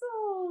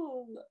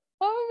puzzle.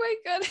 my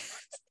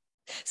goodness.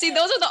 See,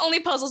 those are the only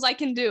puzzles I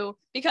can do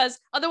because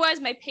otherwise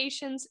my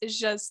patience is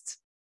just.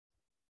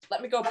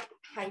 Let me go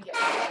hang it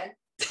again.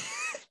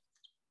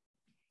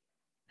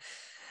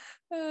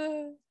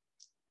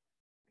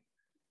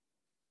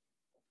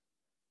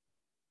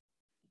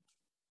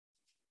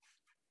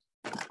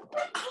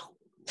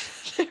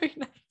 Very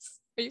nice.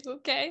 Are you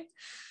okay?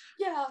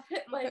 Yeah, I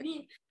hit my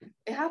knee.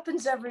 It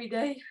happens every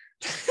day.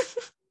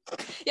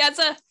 Yeah, it's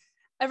a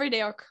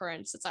everyday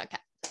occurrence. It's okay.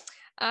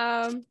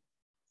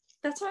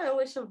 That's why I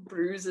always have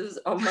bruises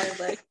on my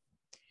leg.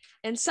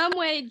 In some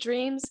way,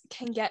 dreams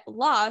can get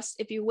lost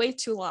if you wait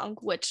too long,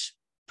 which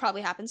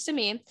probably happens to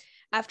me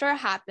after it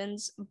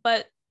happens.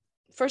 But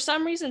for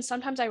some reason,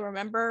 sometimes I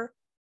remember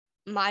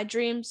my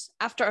dreams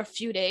after a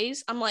few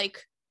days. I'm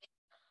like,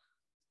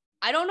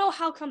 I don't know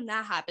how come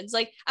that happens.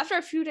 Like after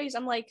a few days,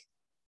 I'm like,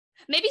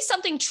 maybe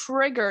something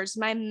triggers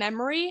my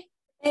memory.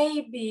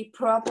 Maybe,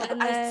 probably.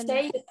 And then, I'd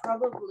say it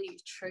probably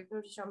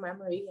triggers your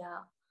memory,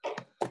 yeah.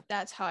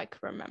 That's how I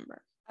could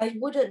remember. I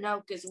wouldn't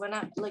know because when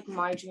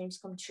my dreams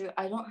come true,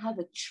 I don't have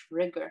a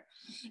trigger.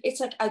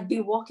 It's like I'd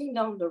be walking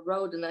down the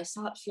road and I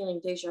start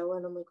feeling deja vu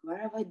and I'm like, where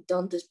have I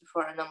done this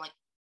before? And I'm like,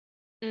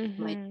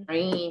 my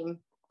dream.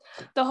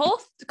 The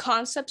whole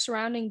concept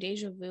surrounding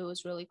deja vu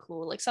is really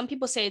cool. Like some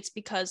people say it's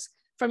because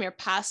from your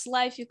past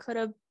life, you could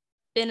have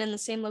been in the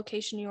same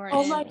location you were in.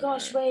 Oh my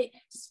gosh, wait.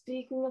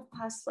 Speaking of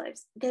past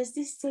lives, there's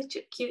this such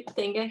a cute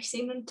thing I've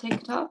seen on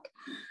TikTok.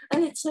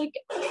 And it's like,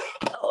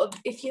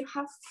 if you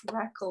have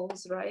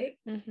freckles, right?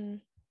 Mm-hmm.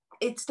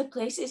 It's the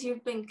places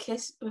you've been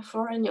kissed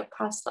before in your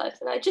past life.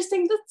 And I just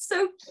think that's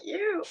so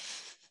cute.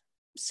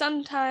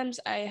 Sometimes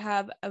I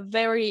have a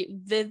very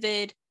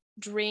vivid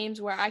dreams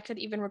where I could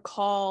even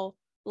recall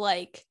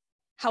like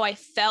how I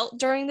felt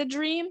during the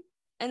dream.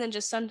 And then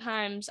just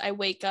sometimes I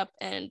wake up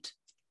and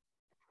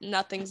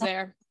nothing's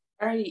there.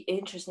 Very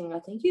interesting. I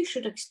think you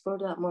should explore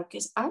that more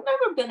because I've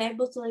never been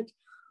able to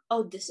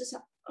this is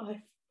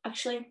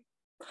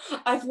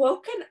I've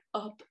woken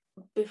up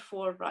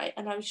before, right?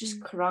 And I was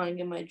just crying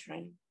in my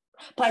dream.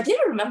 But I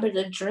didn't remember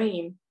the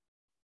dream.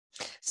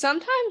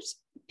 Sometimes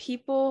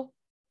people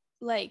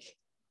like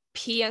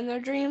pee in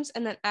their dreams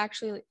and then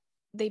actually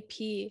they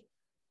pee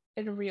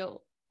in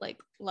real life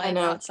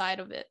outside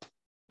of it.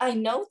 I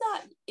know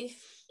that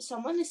if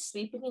someone is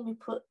sleeping and you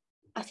put,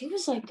 I think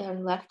it's their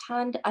left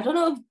hand, I don't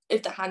know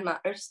if the hand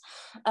matters,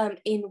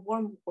 in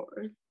warm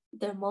water,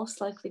 they're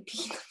most likely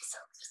peeing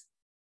themselves.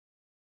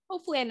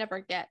 Hopefully I never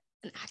get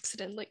an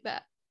accident like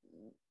that.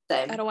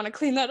 Same. I don't want to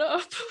clean that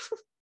up.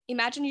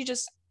 Imagine you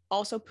just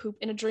also poop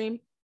in a dream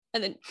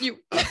and then you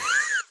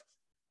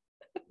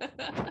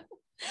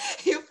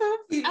you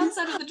poop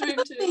outside of the dream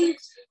too.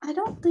 I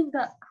don't think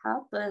that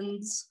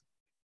happens.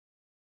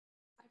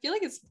 I feel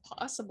like it's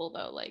possible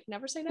though. Like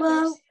never say never.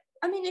 Well,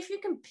 I mean, if you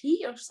can pee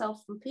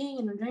yourself from peeing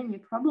in a dream, you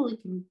probably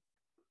can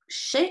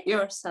shit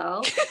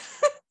yourself.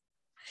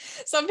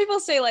 Some people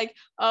say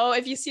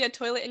if you see a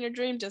toilet in your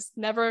dream, just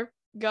never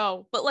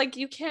go. But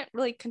you can't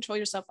really control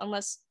yourself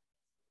unless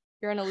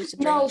you're in a lucid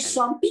dream. No,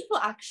 some people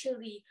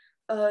actually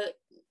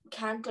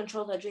can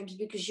control their dreams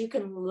because you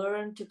can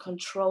learn to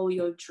control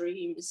your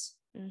dreams.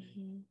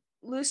 Mm-hmm.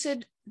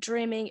 Lucid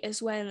dreaming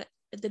is when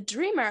the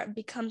dreamer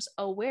becomes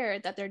aware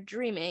that they're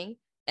dreaming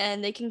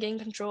and they can gain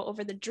control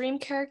over the dream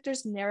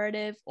character's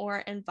narrative or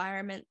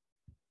environment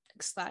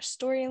 /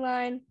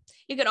 storyline.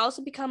 You could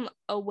also become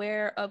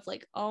aware of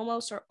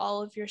almost or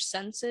all of your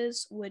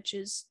senses, which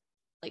is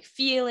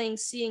feeling,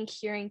 seeing,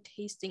 hearing,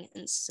 tasting,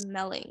 and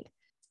smelling.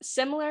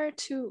 Similar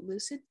to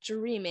lucid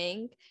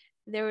dreaming,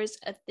 there was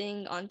a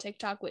thing on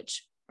TikTok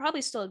which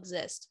probably still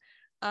exists.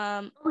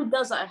 It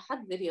does. I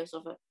had videos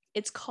of it.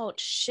 It's called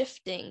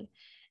shifting,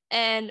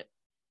 and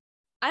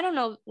I don't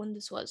know when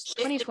this was.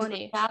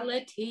 2020.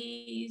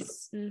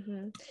 Realities.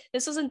 Mm-hmm.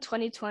 This was in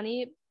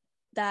 2020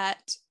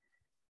 that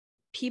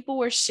people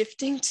were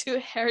shifting to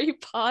Harry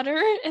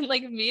Potter and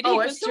meeting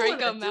with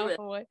Draco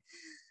Malfoy.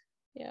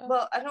 Yeah.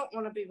 Well, I don't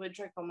want to be with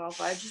Draco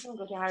Malfoy. I just want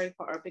to go to Harry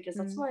Potter because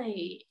that's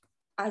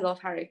I love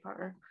Harry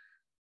Potter.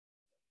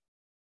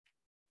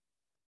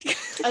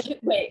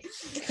 Wait.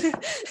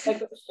 I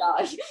got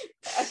shy.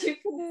 As you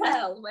can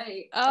tell.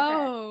 Wait.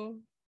 Oh.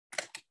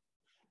 Okay.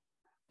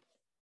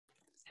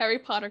 Harry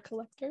Potter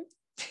collector.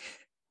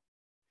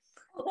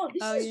 Oh,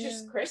 this is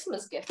just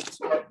Christmas gifts.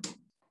 I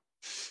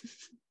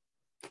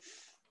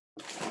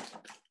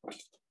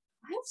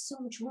have so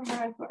much more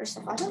Harry Potter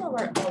stuff. I don't know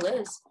where it all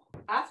is.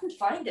 I have to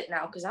find it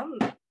now because I'm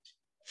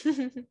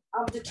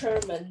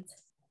determined.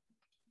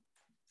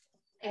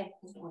 Okay,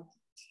 hold on.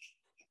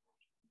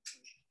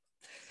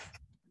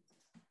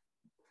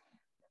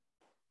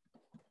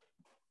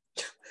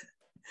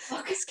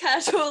 Focus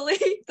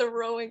casually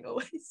throwing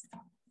away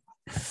stuff.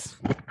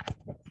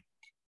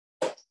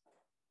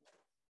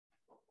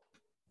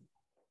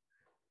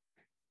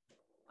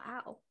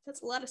 Wow,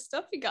 that's a lot of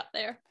stuff you got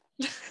there.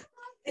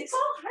 It's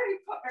all Harry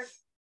Potter.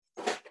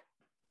 I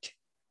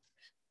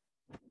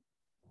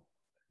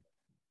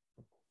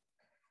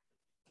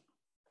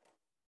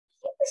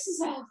think this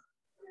is all.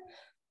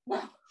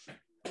 No.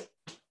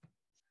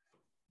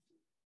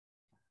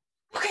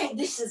 Okay,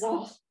 think this is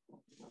all.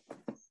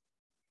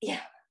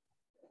 Yeah.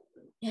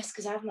 Yes,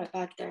 because I have my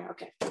bag there.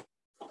 Okay.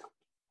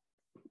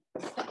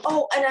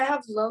 Oh, and I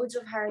have loads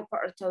of Harry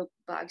Potter tote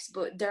bags,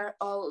 but they're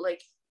all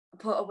like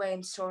put away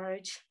in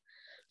storage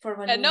for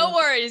when. And no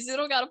worries, you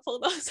don't gotta pull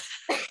those.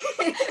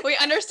 We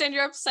understand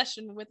your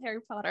obsession with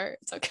Harry Potter.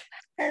 It's okay.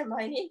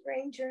 Hermione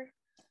Granger.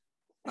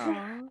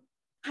 Aww.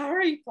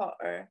 Harry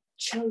Potter.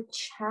 Cho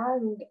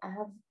Chang. I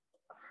have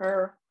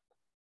her.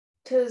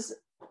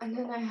 And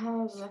then I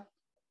have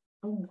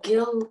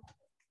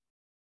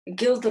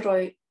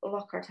Gilderoy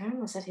Lockhart. I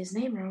almost said his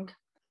name wrong.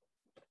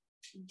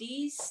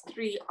 These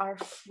three are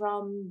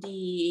from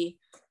the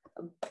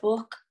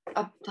book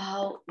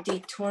about the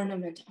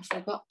tournament. I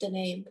forgot the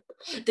name.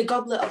 The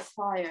Goblet of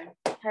Fire.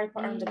 Harry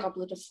Potter and the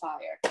Goblet of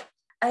Fire.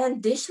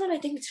 And this one, I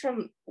think it's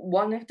from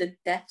one of the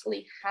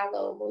Deathly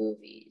Hallow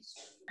movies.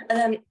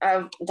 And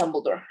then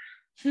Dumbledore.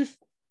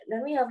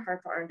 Then we have Harry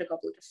Potter and the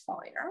Goblet of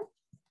Fire.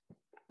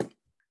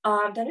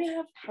 Then we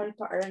have Harry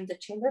Potter and the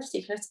Chamber of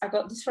Secrets. I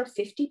got this for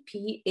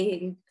 50p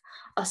in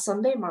a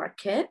Sunday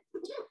market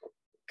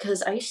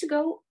because I used to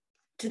go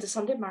to the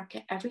Sunday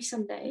market every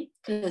Sunday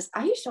because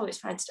I used to always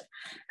find stuff.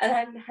 And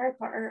then Harry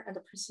Potter and the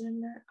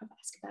Prisoner of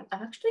Azkaban.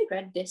 I've actually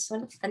read this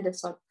one and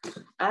this one.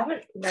 I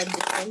haven't read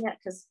this one yet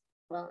because,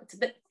 well, it's a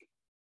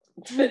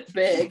bit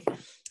big.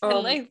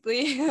 And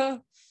lengthy.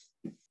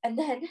 And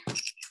then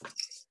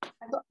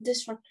I got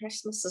this for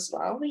Christmas as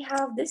well. We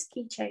have this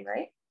keychain,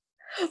 right?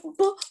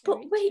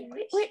 But wait.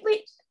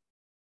 It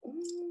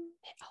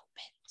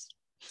opens.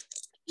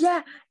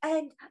 Yeah,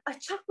 and a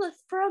chocolate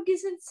frog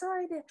is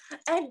inside it.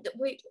 And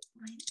wait.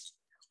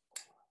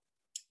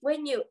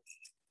 When you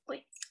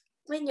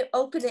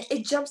open it,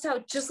 it jumps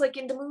out just like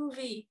in the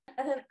movie.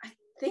 And then I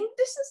think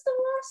this is the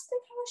last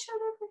thing I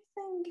showed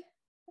everything.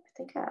 I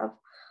think I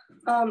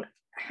have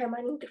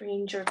Hermione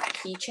Granger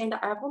keychain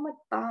that I have on my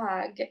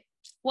bag.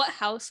 What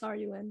house are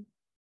you in?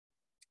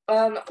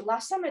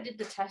 Last time I did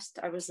the test,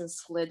 I was in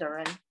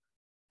Slytherin.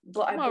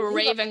 But I'm a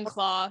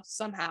Ravenclaw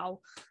somehow.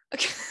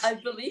 I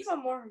believe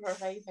I'm more of a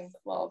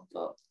Ravenclaw,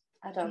 but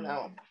I don't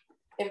know.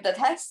 If the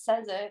test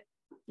says it.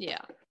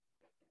 Yeah.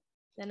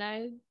 Then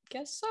I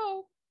guess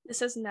so.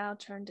 This has now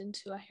turned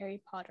into a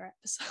Harry Potter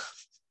episode.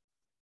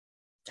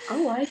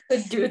 Oh, I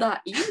could do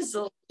that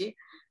easily.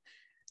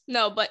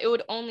 No, but it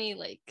would only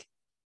like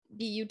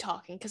be you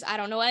talking because I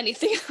don't know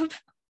anything about.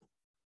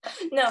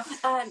 No,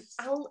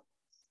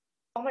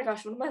 oh my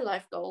gosh, one of my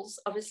life goals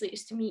obviously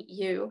is to meet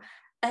you.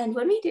 And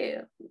when we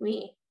do,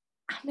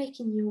 I'm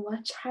making you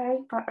watch Harry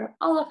Potter,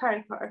 all of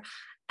Harry Potter.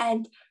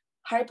 And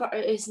Harry Potter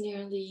is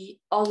nearly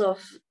all of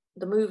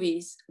the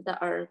movies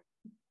that are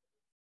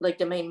like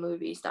the main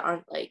movies that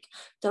aren't like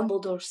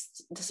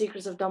Dumbledore's, The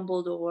Secrets of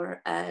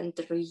Dumbledore and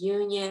the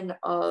reunion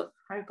of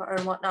Harry Potter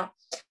and whatnot.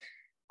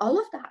 All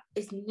of that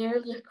is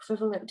nearly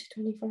equivalent to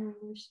 24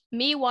 hours.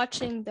 Me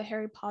watching the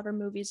Harry Potter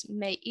movies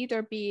may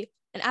either be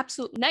an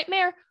absolute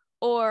nightmare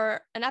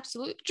or an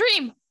absolute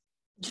dream.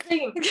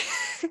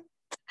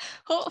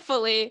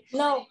 Hopefully.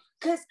 No,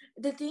 because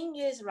the thing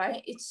is,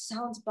 right, it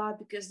sounds bad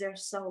because they're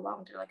so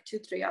long. They're like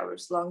 2-3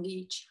 hours long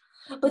each.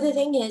 But the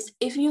thing is,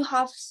 if you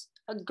have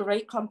a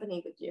great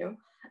company with you,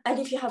 and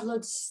if you have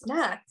loads of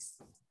snacks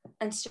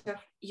and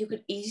stuff, you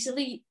could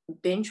easily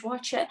binge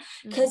watch it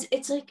because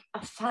it's like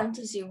a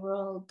fantasy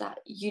world that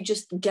you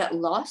just get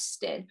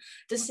lost in.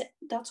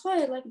 That's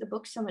why I like the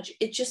book so much.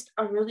 It's just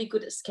a really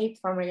good escape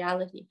from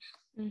reality.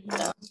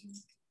 So.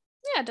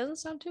 Yeah, it doesn't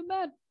sound too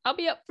bad. I'll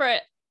be up for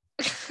it.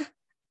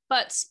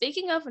 But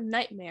speaking of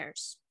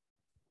nightmares,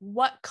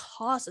 what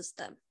causes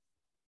them?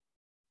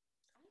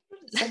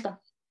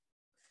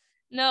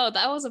 No,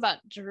 that was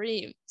about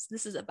dreams.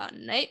 This is about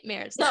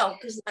nightmares. No,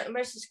 because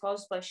nightmares is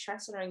caused by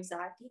stress or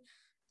anxiety.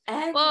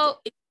 And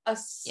if a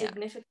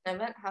significant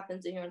event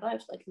happens in your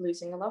life, like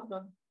losing a loved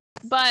one.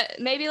 But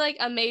maybe like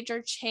a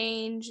major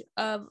change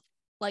of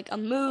like a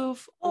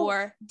move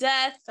or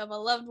death of a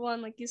loved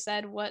one, like you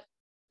said. What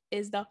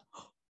is the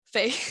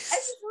face? I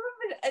just remembered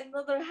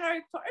another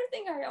Harry Potter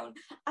thing I own.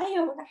 I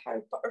own a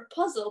Harry Potter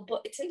puzzle,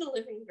 but it's in the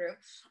living room.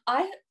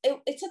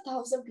 It's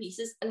 1,000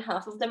 pieces, and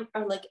half of them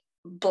are like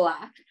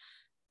black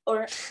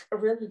or a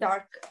really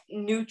dark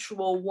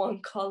neutral one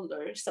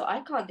color, so I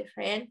can't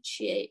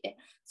differentiate it.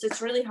 So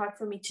it's really hard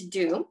for me to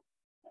do.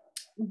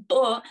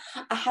 But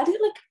I had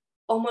it like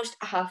almost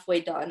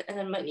halfway done, and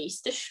then my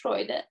niece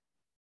destroyed it.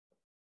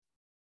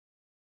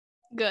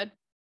 Good.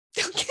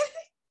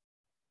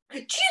 Do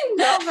you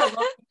know how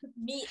long it took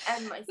me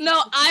and my sister?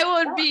 No, I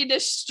would be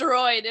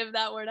destroyed if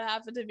that were to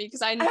happen to me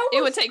because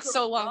it would take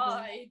so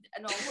long.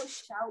 And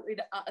almost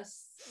shouted at a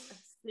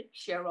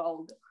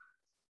 6-year-old.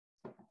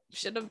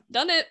 Should have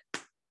done it.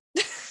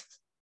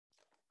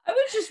 I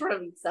was just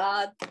really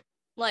sad.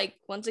 Like,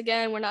 once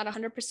again, we're not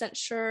 100%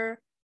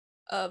 sure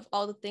of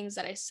all the things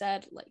that I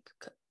said, like,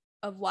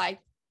 of why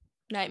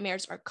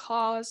nightmares are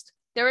caused.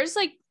 There is,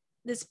 like,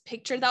 this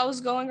picture that was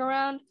going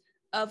around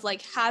of,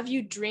 like, have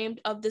you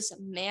dreamed of this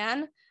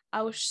man?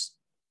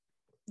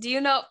 Do you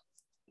know?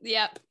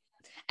 Yep.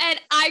 And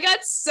I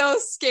got so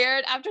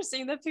scared after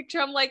seeing the picture.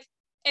 I'm like,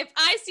 if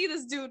I see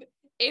this dude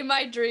in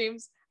my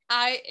dreams,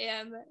 I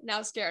am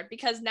now scared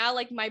because now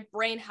like my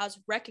brain has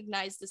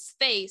recognized this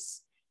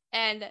face,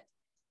 and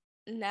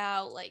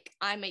now like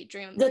I may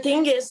dream. The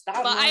thing is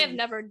that but man, I have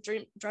never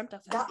dreamt of him.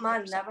 that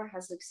man never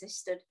has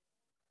existed.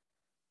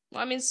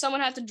 Well, I mean,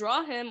 someone had to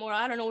draw him, or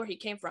I don't know where he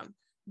came from.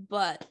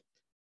 But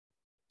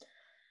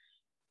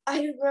I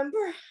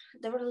remember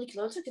there were like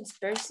loads of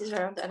conspiracies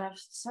around, and I've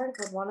started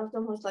that one of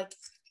them was like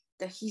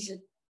that he's a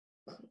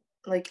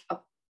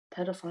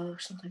pedophile or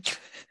something.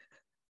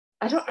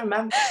 I don't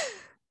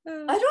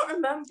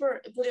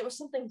remember, but it was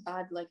something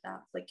bad like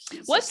that. Like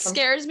what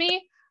scares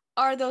me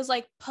are those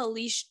like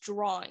police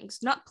drawings,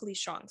 not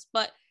police drawings,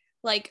 but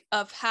like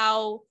of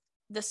how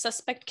the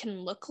suspect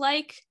can look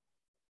like,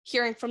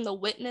 hearing from the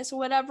witness or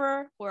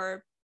whatever,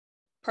 or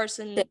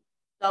person. They're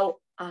so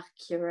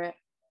accurate.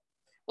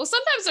 Well,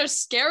 sometimes they're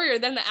scarier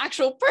than the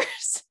actual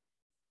person,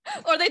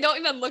 or they don't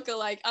even look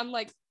alike. I'm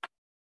like,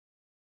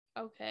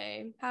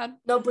 okay,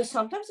 no, but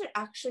sometimes they're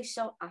actually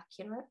so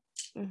accurate.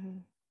 Mm-hmm.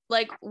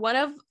 Like one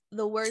of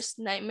the worst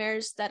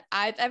nightmares that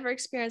I've ever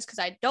experienced, because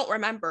I don't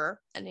remember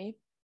any.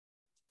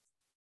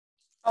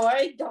 Oh,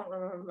 I don't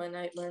remember my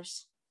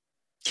nightmares.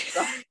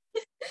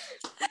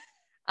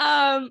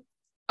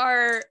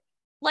 Are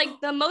like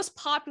the most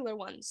popular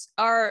ones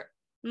are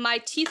my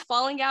teeth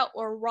falling out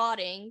or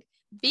rotting,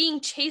 being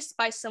chased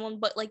by someone,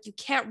 but like you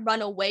can't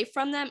run away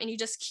from them and you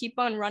just keep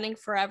on running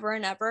forever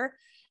and ever,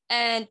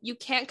 and you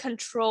can't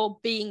control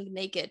being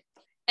naked.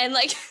 And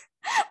like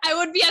I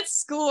would be at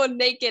school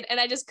naked and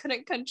I just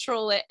couldn't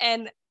control it,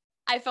 and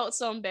I felt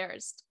so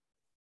embarrassed.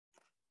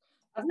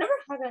 I've never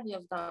had any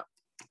of that.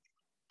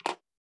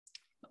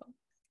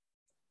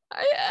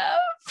 I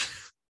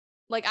have.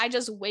 Like I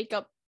just wake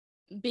up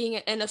being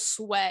in a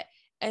sweat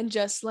and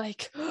just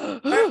like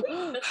Aren't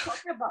we just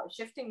talking about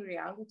shifting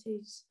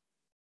realities?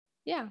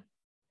 Yeah.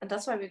 And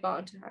that's why we got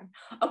into her.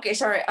 Okay,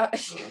 sorry. I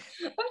was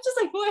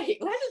just like, wait,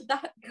 where did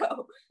that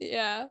go?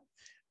 Yeah.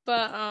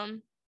 But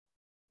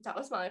that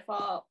was my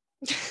fault.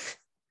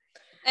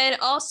 And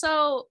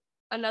also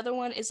another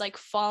one is like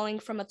falling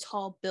from a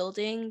tall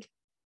building,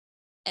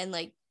 and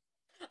like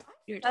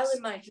you're just...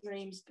 in my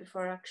dreams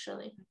before,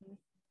 actually.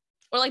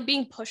 Or like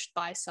being pushed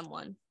by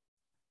someone.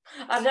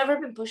 I've never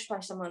been pushed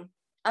by someone.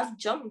 I've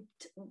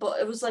jumped, but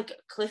it was like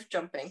cliff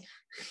jumping.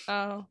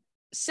 Oh.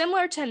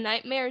 Similar to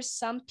nightmares,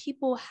 some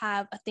people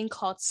have a thing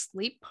called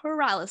sleep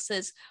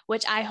paralysis,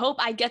 which I hope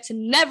I get to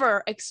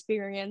never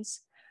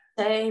experience.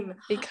 Same.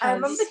 Because I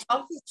remember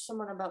talking to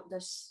someone about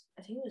this.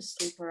 I think it was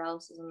sleep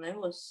paralysis, and it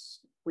was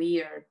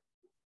weird.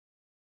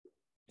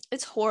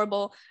 It's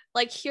horrible.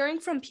 Like hearing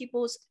from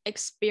people's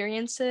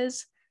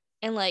experiences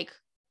and like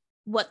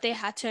what they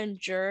had to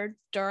endure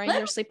during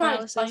their sleep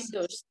paralysis. Find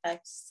those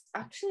texts.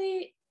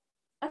 Actually,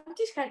 I'm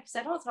disconnected because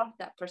I don't talk to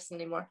that person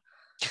anymore.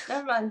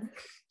 Never mind.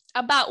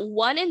 About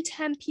 1 in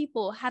 10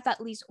 people have at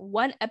least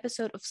one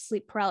episode of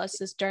sleep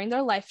paralysis during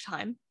their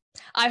lifetime.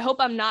 I hope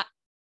I'm not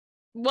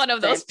one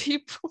of those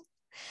people.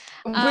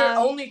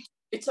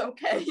 It's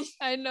okay.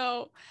 I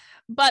know.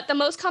 But the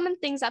most common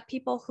things that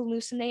people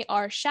hallucinate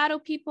are shadow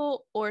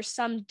people or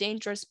some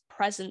dangerous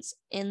presence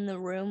in the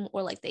room,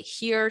 or like they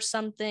hear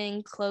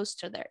something close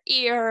to their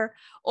ear,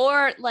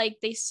 or like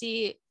they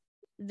see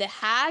the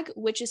hag,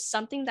 which is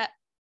something that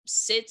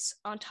sits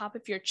on top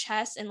of your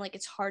chest and like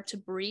it's hard to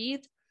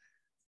breathe.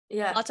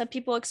 Yeah. Lots of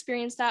people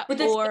experience that,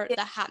 or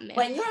the Hat Man.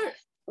 When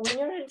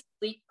you're in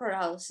sleep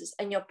paralysis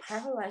and you're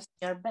paralyzed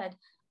in your bed,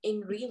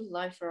 in real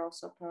life you're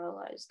also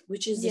paralyzed,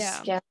 which is the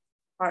scary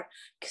part,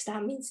 because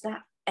that means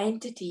that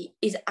entity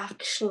is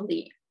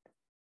actually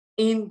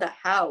in the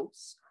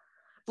house,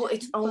 but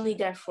it's only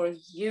there for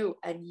you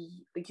and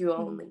you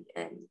only.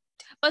 And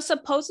but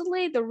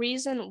supposedly the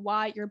reason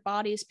why your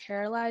body is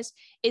paralyzed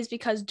is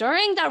because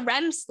during the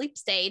REM sleep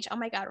stage, oh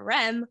my god,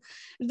 REM,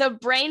 the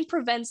brain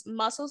prevents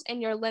muscles in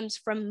your limbs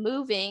from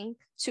moving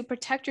to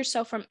protect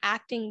yourself from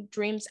acting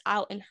dreams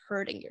out and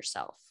hurting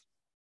yourself.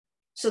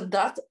 So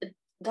that's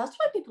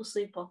why people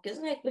sleepwalk,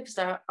 isn't it? Because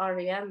their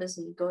REM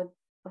isn't good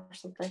or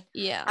something.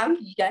 Yeah. I'm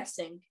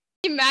guessing.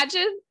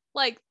 Imagine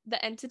like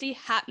the entity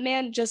Hat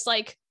Man just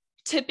like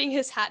tipping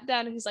his hat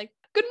down and he's like,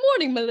 "Good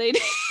morning, my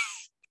lady."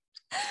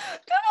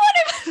 Good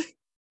morning.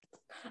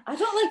 I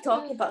don't like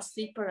talking about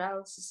sleep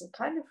paralysis. It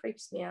kind of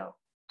freaks me out.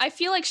 I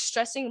feel like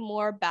stressing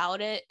more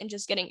about it and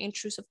just getting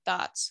intrusive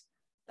thoughts.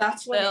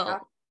 That's what it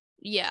happens.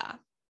 Yeah.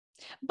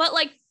 But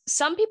like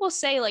some people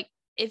say like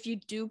if you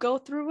do go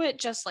through it,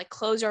 just like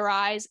close your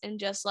eyes and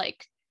just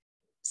like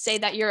say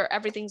that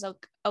everything's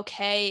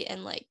okay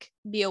and like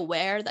be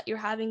aware that you're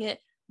having it.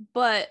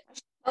 But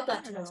I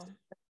don't know.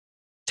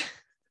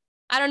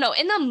 I don't know.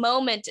 In the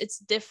moment, it's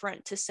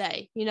different to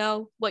say, you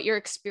know, what you're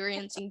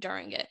experiencing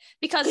during it.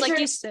 Because like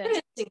you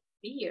said,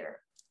 fear.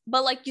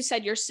 But like you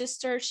said, your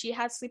sister, she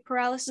had sleep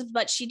paralysis,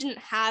 but she didn't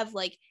have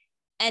like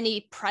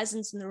any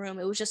presence in the room.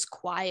 It was just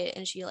quiet,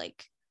 and she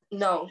like...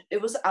 No, it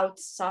was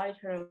outside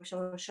her room.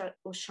 Someone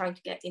was trying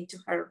to get into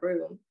her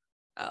room.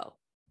 Oh.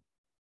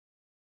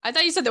 I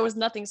thought you said there was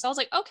nothing. So I was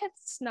like, okay,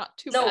 it's not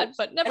too bad,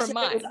 but never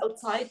mind. It was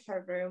outside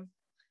her room.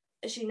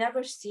 She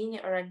never seen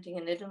it or anything,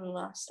 and it didn't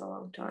last a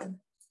long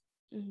time.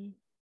 Mm-hmm.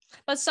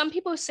 But some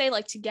people say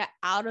like to get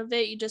out of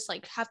it, you just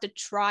like have to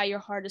try your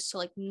hardest to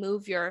like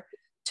move your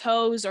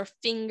toes or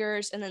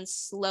fingers, and then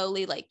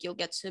slowly like you'll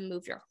get to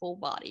move your whole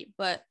body.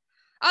 But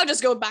I'll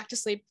just go back to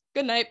sleep.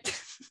 Good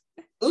night.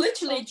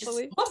 Literally just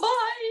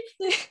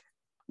bye-bye.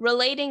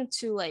 Relating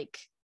to like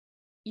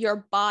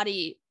your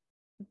body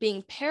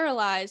being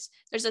paralyzed,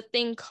 there's a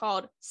thing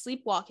called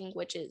sleepwalking,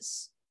 which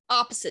is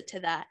opposite to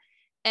that.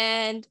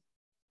 And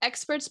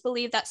experts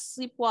believe that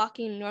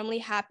sleepwalking normally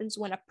happens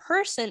when a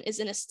person is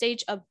in a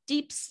stage of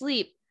deep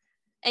sleep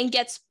and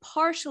gets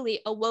partially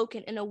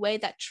awoken in a way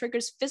that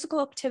triggers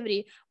physical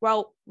activity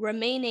while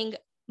remaining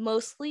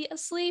mostly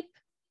asleep.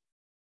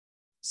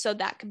 So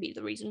that could be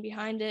the reason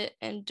behind it,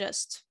 and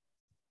just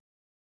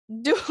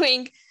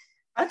doing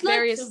I'd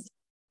various... like to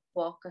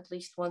walk at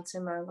least once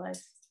in my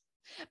life.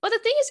 But the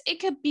thing is, it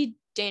could be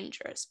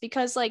dangerous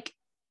because like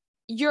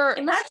you're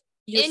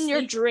in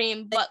your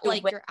dream, but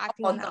like you're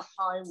acting on out. the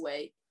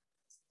highway.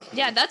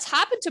 Yeah, that's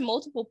happened to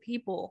multiple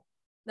people.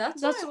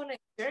 That's what I want to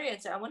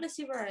experience. I want to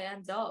see where I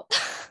end up.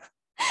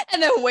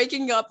 And then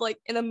waking up like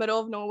in the middle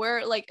of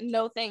nowhere, like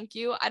no thank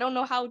you. I don't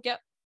know how to get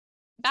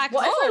back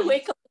What home. if I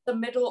wake up in the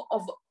middle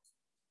of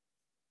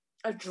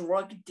a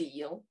drug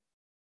deal?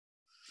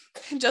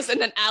 Just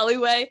in an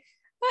alleyway.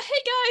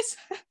 Hey guys.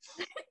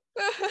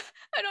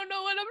 I don't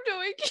know what I'm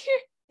doing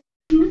here.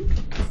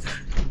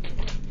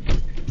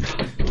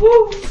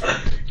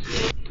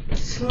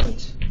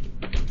 Smart.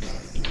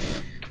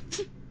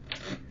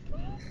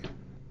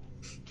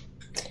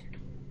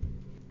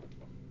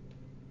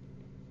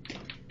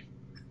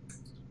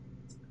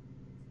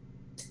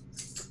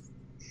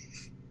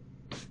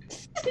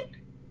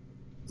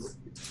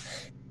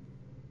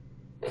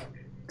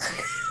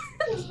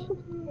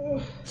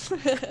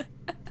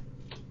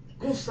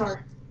 Go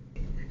start.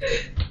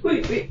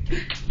 Wait.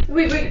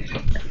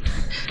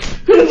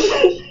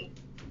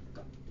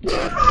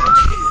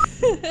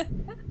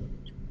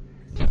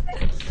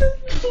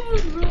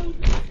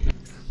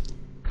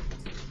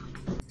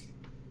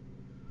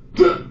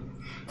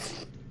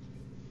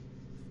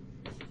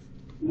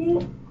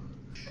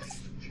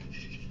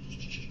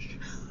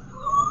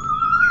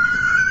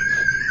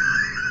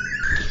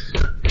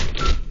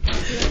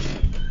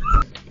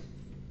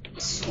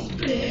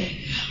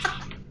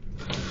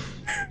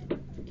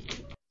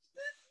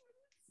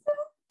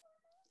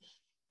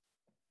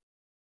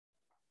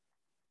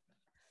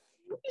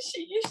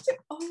 She used to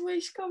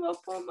always come up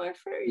on my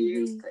For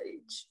You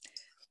page.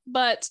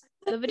 But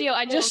the video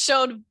I just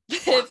showed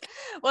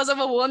was of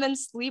a woman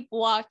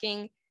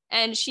sleepwalking,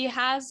 and she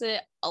has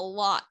it a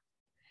lot.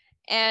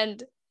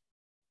 And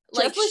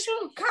like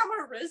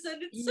cameras,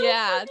 and it's so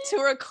yeah, funny. to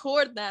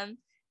record them.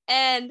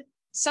 And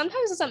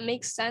sometimes it doesn't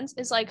make sense.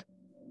 It's like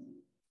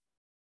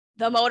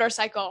the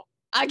motorcycle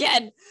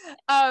again.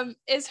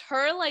 Is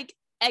her like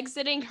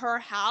exiting her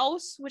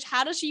house, which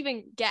how does she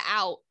even get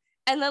out?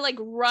 And then like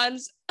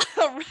runs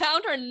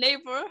around her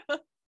neighborhood,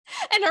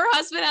 and her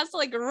husband has to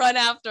like run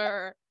after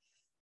her.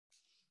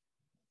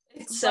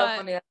 It's so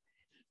funny.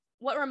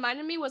 What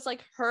reminded me was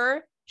like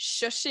her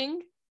shushing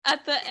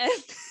at the end.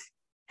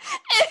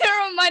 And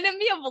it reminded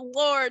me of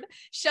Lorde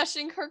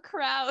shushing her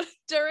crowd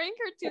during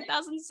her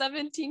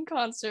 2017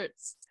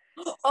 concerts.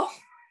 Oh.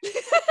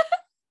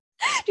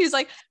 He was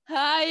like,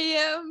 I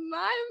am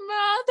my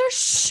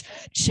mother's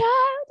child.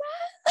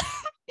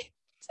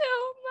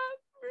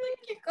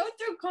 You go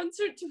to a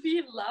concert to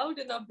be loud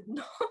and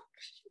obnoxious.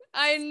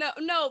 I know,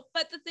 no,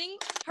 but the thing,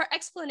 her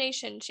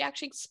explanation, she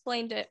actually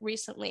explained it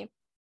recently,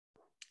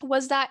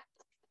 was that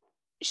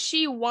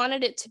she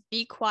wanted it to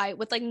be quiet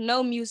with like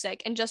no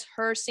music and just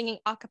her singing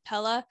a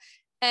cappella,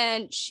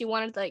 and she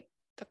wanted like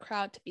the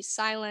crowd to be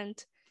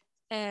silent,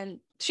 and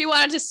she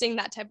wanted to sing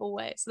that type of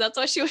way. So that's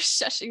why she was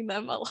shushing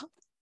them a lot.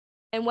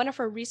 And one of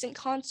her recent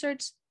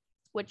concerts,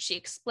 which she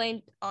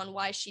explained on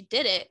why she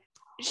did it,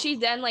 she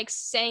then like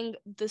sang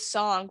the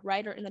song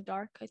Rider in the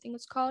Dark, I think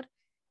it's called,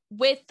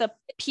 with the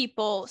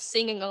people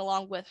singing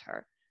along with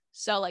her.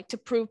 So like to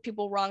prove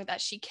people wrong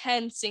that she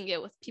can sing it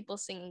with people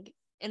singing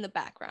in the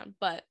background.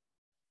 But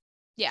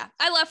yeah,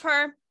 I love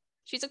her.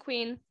 She's a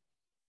queen.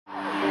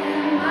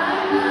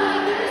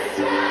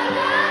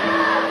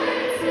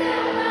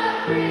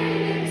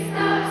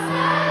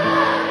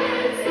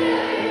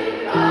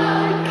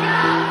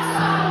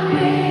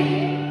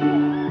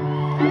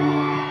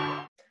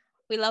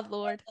 We love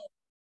Lorde.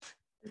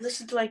 I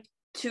listened to like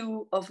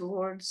 2 of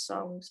Lorde's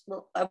songs.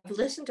 Well, I've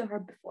listened to her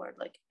before.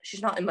 Like,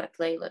 she's not in my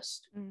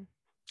playlist.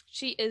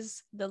 She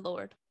is the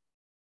Lorde.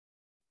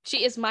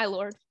 She is my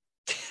Lorde.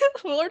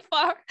 Lorde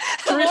Farr.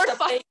 Trisha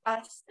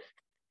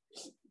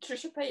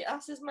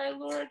Paytas is my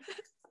Lorde.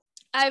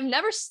 I've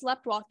never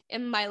sleptwalked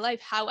in my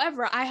life.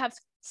 However, I have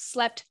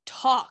slept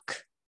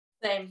talk.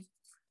 Same.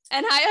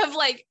 And I have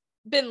like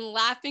been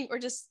laughing or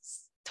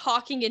just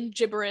talking in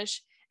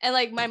gibberish. And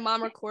like my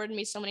mom recorded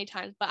me so many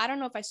times, but I don't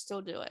know if I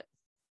still do it.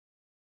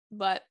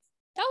 But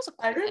that was a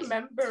cool I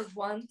remember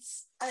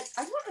once, I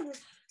don't remember,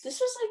 this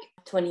was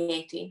like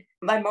 2018.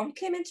 My mom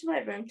came into my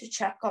room to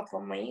check up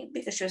on me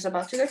because she was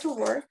about to go to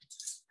work.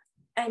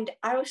 And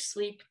I was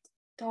sleep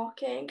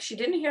talking. She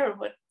didn't hear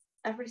what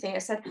everything. I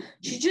said,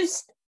 she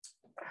just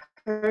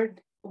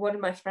heard one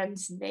of my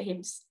friend's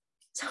names.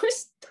 So I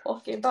was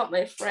talking about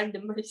my friend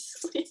in my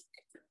sleep.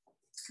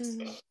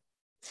 Mhm.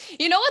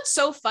 You know what's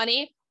so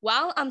funny?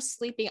 While I'm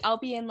sleeping, I'll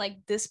be in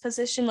like this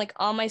position, like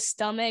on my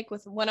stomach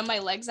with one of my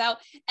legs out.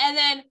 And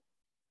then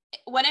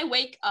when I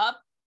wake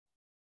up,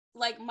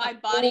 like my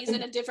body's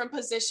in a different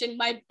position.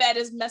 My bed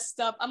is messed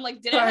up. I'm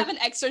like, did I have an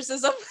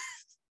exorcism?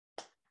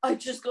 I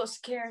just got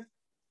scared.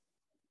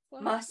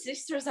 What? My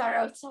sisters are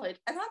outside,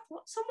 and I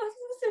thought someone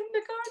was in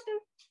the garden.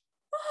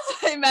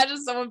 I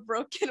imagine someone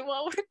broke in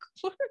while we're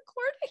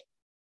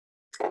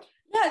recording.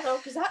 Yeah, no,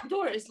 because that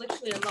door is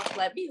literally unlocked.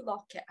 Let me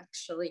lock it,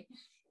 actually.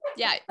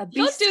 Yeah, A don't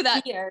beast do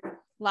that. here.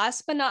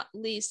 Last but not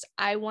least,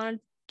 I wanted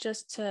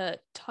just to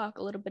talk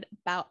a little bit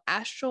about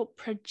astral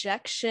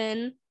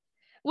projection,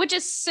 which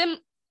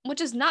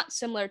is not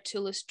similar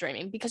to lucid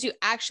dreaming because you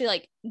actually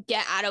like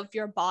get out of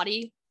your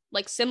body,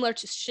 like similar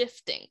to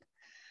shifting.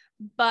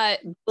 But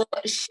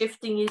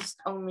Shifting is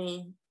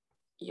only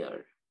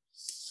your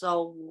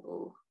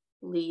soul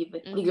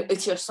leaving. Mhm.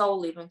 It's your soul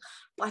leaving.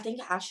 But I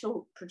think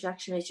astral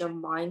projection is your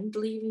mind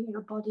leaving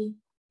your body.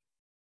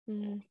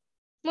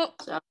 Well,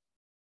 So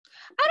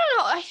I don't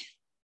know.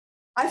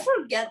 I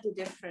forget the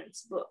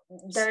difference, but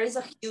there is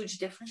a huge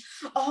difference.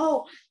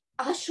 Oh,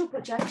 astral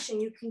projection,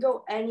 you can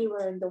go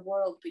anywhere in the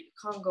world, but you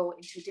can't go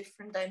into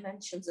different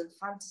dimensions and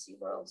fantasy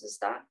worlds. Is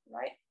that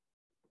right?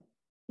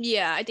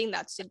 Yeah, I think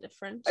that's the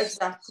difference.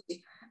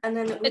 Exactly. And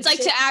then It's like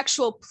to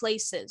actual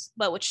places,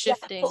 but with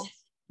shifting.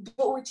 Yeah,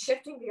 but with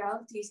shifting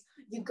realities,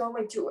 you go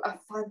into a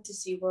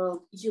fantasy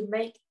world. You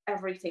make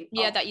everything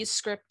up. That you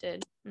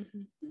scripted.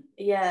 Mm-hmm.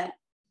 Yeah.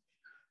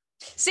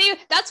 See,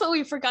 that's what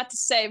we forgot to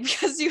say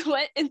because you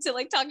went into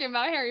like talking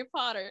about Harry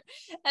Potter,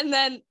 and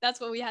then that's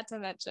what we had to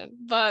mention.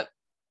 But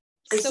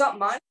it's not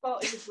my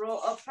fault you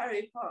brought up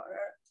Harry Potter.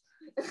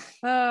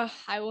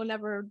 I will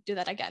never do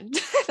that again.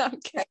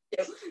 Okay.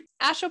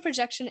 Astral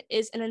projection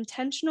is an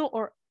intentional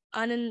or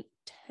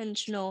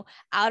unintentional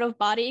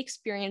out-of-body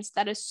experience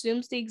that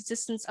assumes the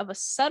existence of a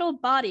subtle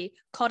body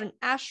called an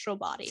astral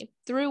body,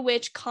 through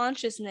which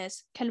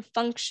consciousness can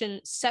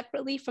function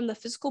separately from the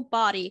physical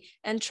body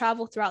and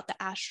travel throughout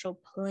the astral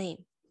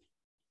plane.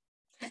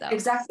 So,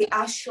 exactly,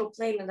 astral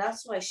plane, and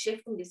that's why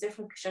shifting is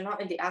different because you're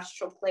not in the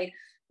astral plane.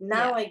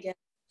 Now I get.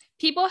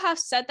 People have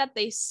said that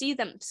they see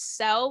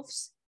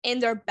themselves in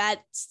their bed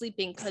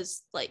sleeping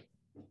because, like,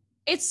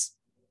 it's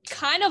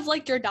kind of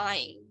like you're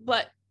dying,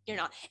 but you're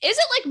not. Is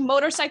it like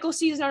motorcycle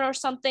season or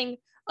something?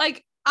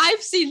 Like,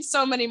 I've seen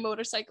so many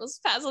motorcycles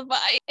pass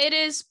by. It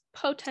is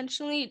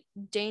potentially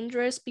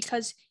dangerous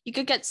because you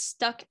could get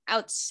stuck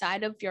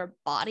outside of your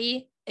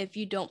body if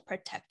you don't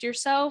protect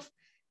yourself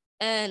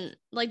and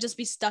like just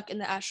be stuck in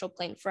the astral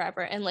plane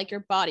forever, and like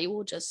your body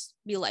will just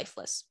be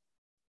lifeless.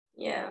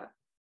 Yeah.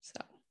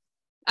 So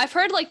I've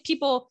heard like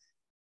people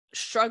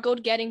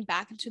struggled getting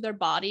back into their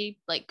body,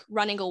 like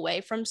running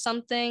away from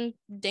something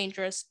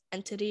dangerous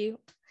entity,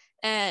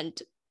 and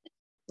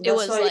it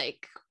was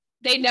like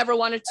they never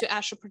wanted to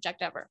astral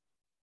project ever.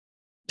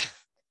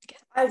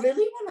 I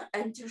really want to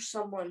enter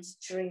someone's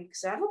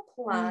drinks. I have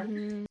a plan.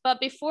 Mm-hmm. But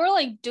before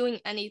like doing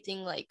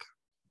anything like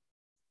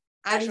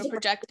astral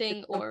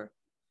projecting or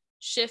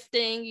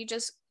shifting, you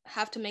just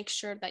have to make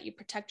sure that you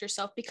protect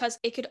yourself because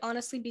it could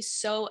honestly be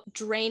so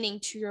draining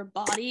to your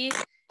body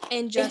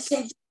and just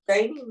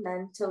draining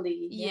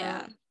mentally.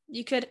 Yeah.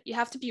 You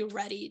have to be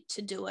ready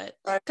to do it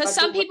because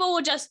some people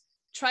will just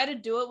try to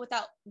do it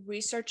without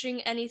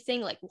researching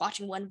anything, like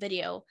watching one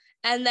video,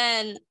 and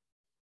then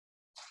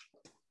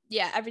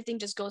everything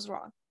just goes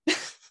wrong.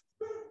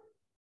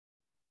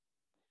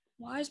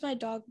 Why is my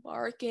dog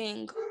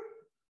barking? Do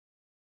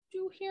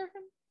you hear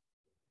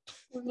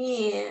him?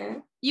 Yeah.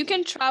 You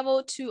can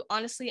travel to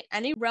honestly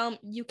any realm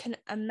you can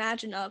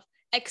imagine of,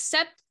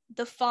 except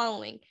the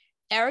following: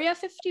 Area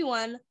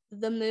 51,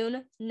 the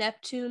moon,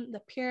 Neptune, the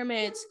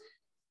pyramids.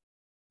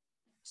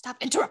 Stop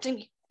interrupting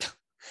me.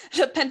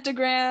 The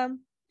pentagram,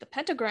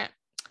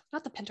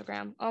 not the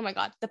pentagram. Oh my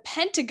God, the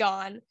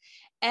Pentagon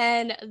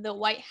and the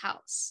White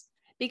House.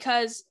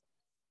 Because,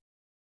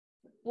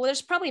 well,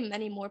 there's probably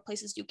many more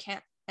places you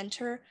can't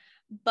enter,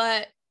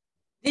 but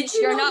did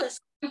you know that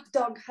Snoop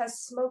Dogg has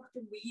smoked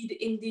weed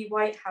in the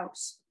White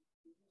House?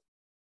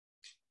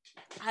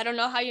 I don't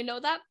know how you know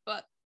that,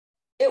 but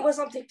it was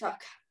on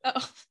TikTok.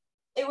 Oh,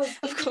 it was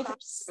of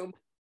course.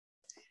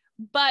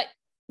 But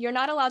you're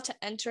not allowed to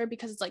enter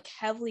because it's like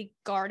heavily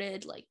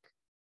guarded, like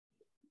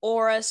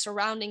aura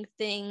surrounding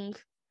thing,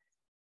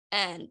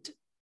 and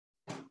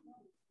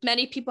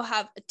many people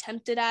have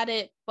attempted at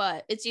it,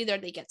 but it's either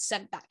they get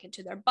sent back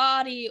into their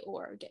body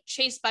or get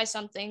chased by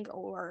something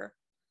or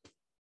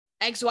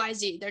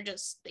XYZ.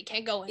 They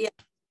can't go in.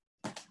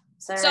 Yeah.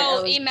 Sorry,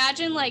 so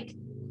imagine like,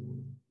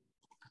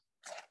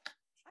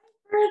 I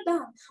heard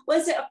that.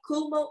 Was it a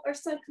cool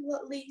motorcycle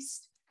at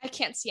least? I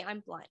can't see,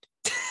 I'm blind.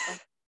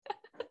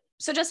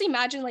 So just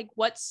imagine like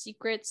what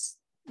secrets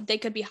they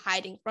could be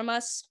hiding from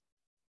us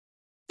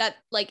that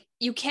like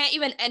you can't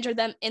even enter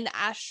them in the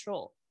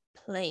astral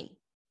plane.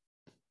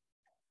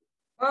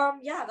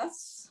 Yeah,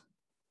 that's.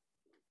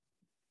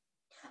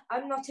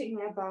 I'm not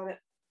thinking about it.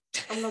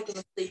 I'm not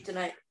gonna sleep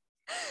tonight.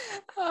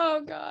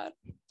 Oh God.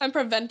 I'm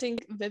preventing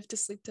Viv to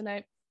sleep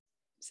tonight,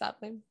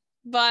 sadly.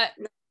 But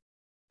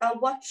I'll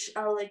watch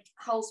like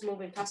Howl's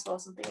Moving Castle or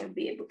something and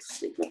be able to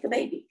sleep like a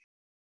baby.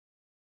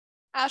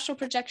 astral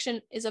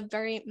projection is a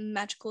very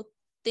magical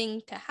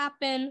thing to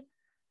happen.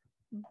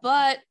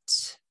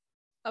 But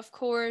of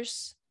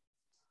course,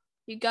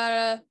 you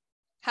gotta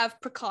have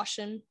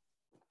precaution.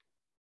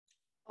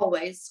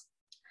 Always.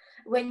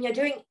 When you're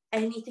doing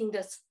anything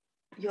that's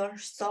your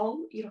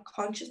soul, your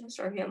consciousness,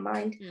 or your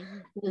mind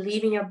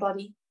leaving your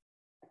body,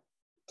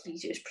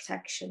 please use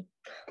protection.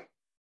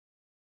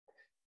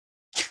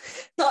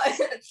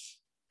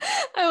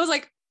 I was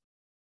like,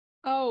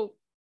 oh.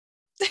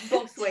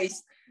 Both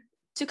ways.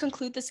 To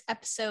conclude this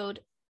episode,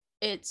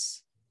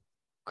 it's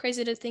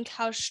crazy to think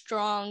how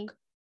strong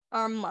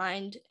our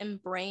mind and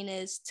brain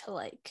is to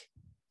like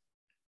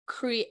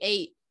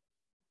create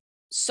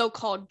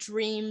so-called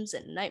dreams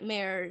and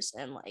nightmares,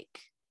 and like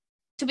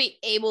to be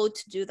able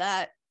to do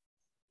that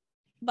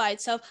by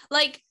itself.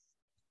 Like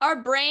our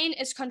brain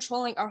is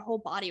controlling our whole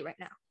body right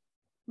now.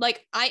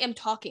 Like I am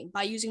talking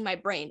by using my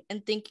brain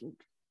and thinking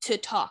to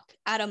talk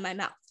out of my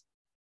mouth.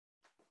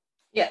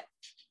 Yeah.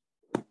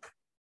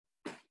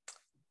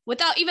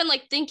 Without even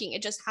like thinking,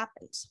 it just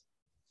happens.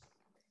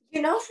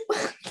 You know,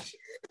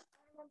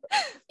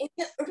 in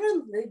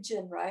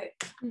religion, right?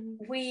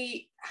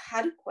 We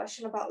had a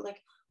question about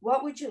like,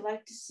 what would you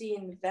like to see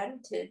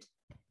invented,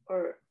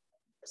 or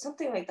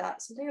something like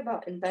that, something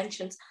about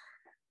inventions.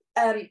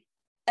 And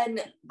when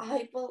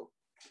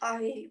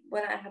I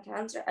had to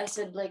answer, I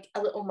said like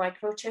a little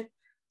microchip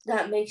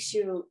that makes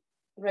you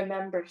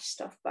remember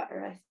stuff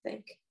better, I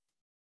think.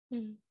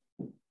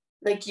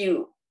 Like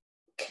you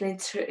can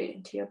insert it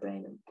into your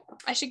brain.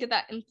 I should get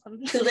that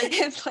implanted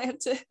in my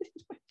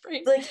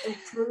brain. Like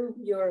improve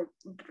your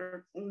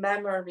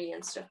memory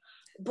and stuff.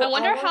 But I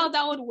wonder how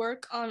that would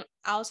work on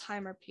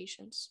Alzheimer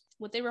patients.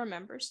 Would they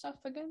remember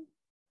stuff again?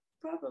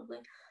 Probably.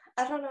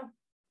 I don't know.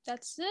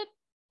 That's it.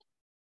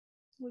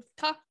 We've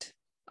talked.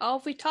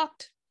 We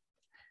talked.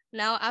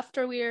 Now,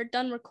 after we are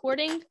done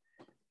recording,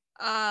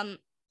 I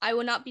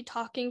will not be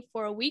talking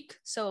for a week,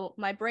 so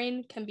my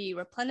brain can be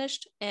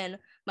replenished and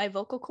my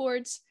vocal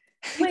cords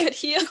could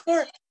heal.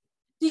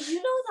 Did you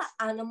know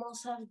that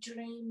animals have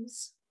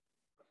dreams?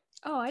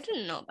 Oh, I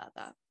didn't know about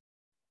that.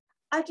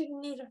 I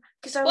didn't either.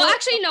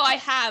 No, I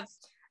have.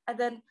 And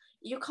then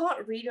you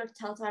can't read or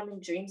tell time in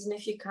dreams, and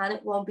if you can,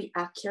 it won't be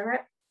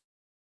accurate.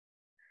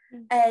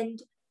 And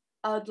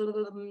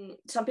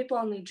some people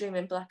only dream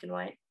in black and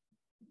white.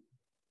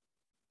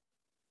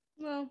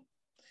 Well,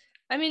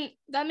 I mean,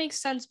 that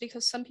makes sense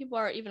because some people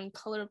are even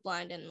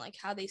colorblind in like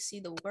how they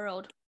see the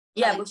world.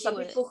 Yeah, but some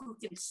people who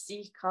can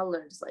see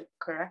colors like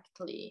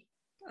correctly.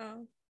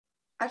 Oh.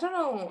 I don't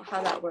know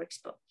how that works,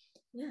 but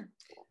yeah.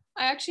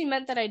 I actually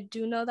meant that I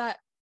do know that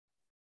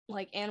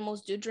like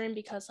animals do dream,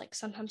 because like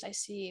sometimes I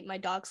see my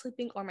dog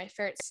sleeping or my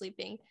ferret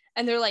sleeping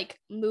and they're like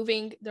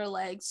moving their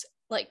legs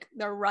like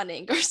they're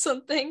running or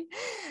something.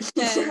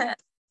 And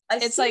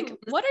it's like,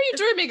 what are you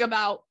dreaming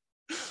about?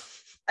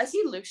 I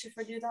see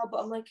Lucifer do that, but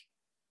I'm like,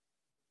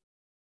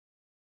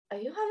 are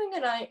you having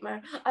a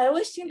nightmare? I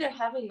always think they're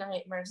having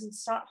nightmares and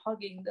start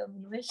hugging them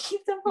and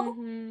waking them up.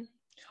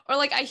 Or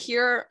like I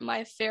hear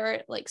my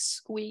ferret like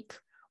squeak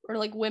or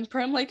like whimper.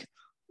 I'm like,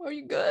 are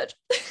you good?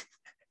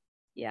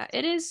 Yeah,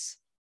 it is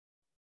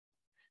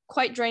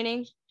quite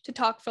draining to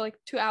talk for like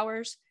 2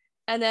 hours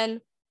and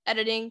then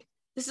editing.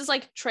 This is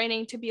like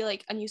training to be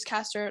like a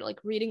newscaster,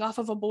 like reading off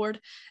of a board.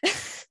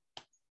 But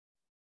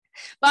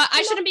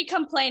I shouldn't be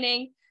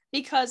complaining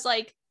because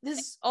like this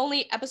is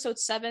only episode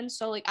 7,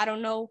 so like I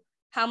don't know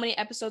how many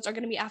episodes are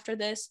going to be after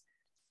this.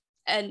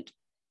 And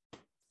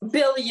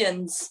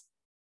billions.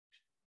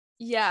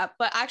 Yeah,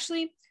 but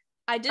actually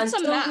I did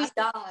some math.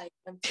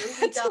 Until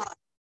we die.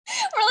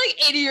 We're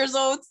like 80 years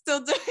old still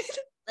doing it.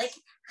 Like,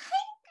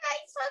 hi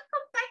guys,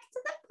 welcome back to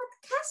the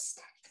podcast.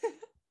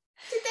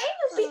 Today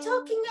we'll be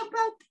talking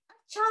about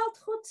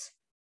childhood.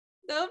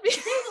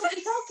 Today we'll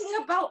be talking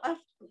about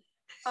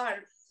our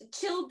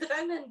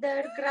children and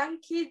their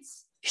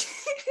grandkids.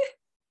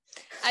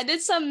 I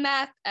did some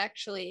math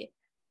actually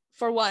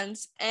for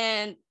once,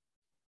 and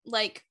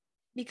like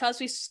because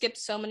we skipped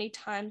so many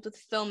times with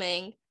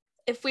filming,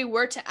 if we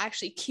were to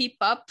actually keep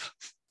up,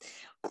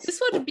 this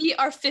would be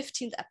our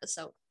 15th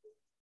episode.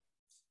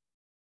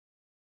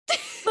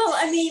 Well,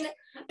 I mean,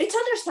 it's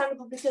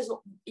understandable because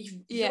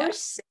you were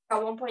sick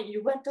at one point.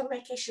 You went on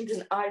vacation,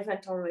 then I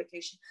went on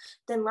vacation.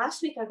 Then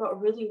last week I got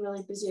really,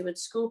 really busy with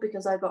school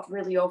because I got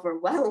really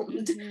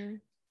overwhelmed.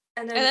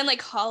 And then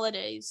like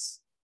holidays.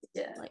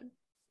 Yeah. Like,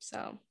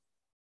 so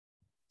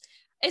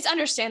it's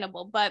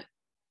understandable, but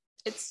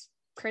it's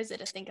crazy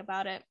to think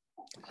about it.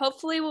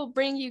 Hopefully we'll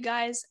bring you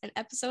guys an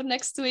episode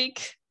next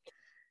week.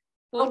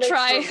 We'll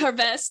try our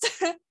best.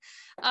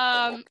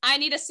 I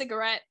need a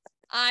cigarette.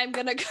 I'm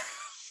gonna go.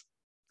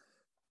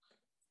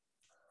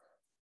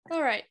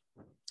 All right.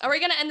 Are we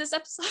gonna end this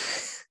episode?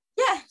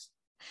 Yeah.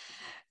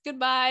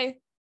 Goodbye.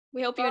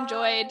 We hope you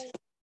enjoyed.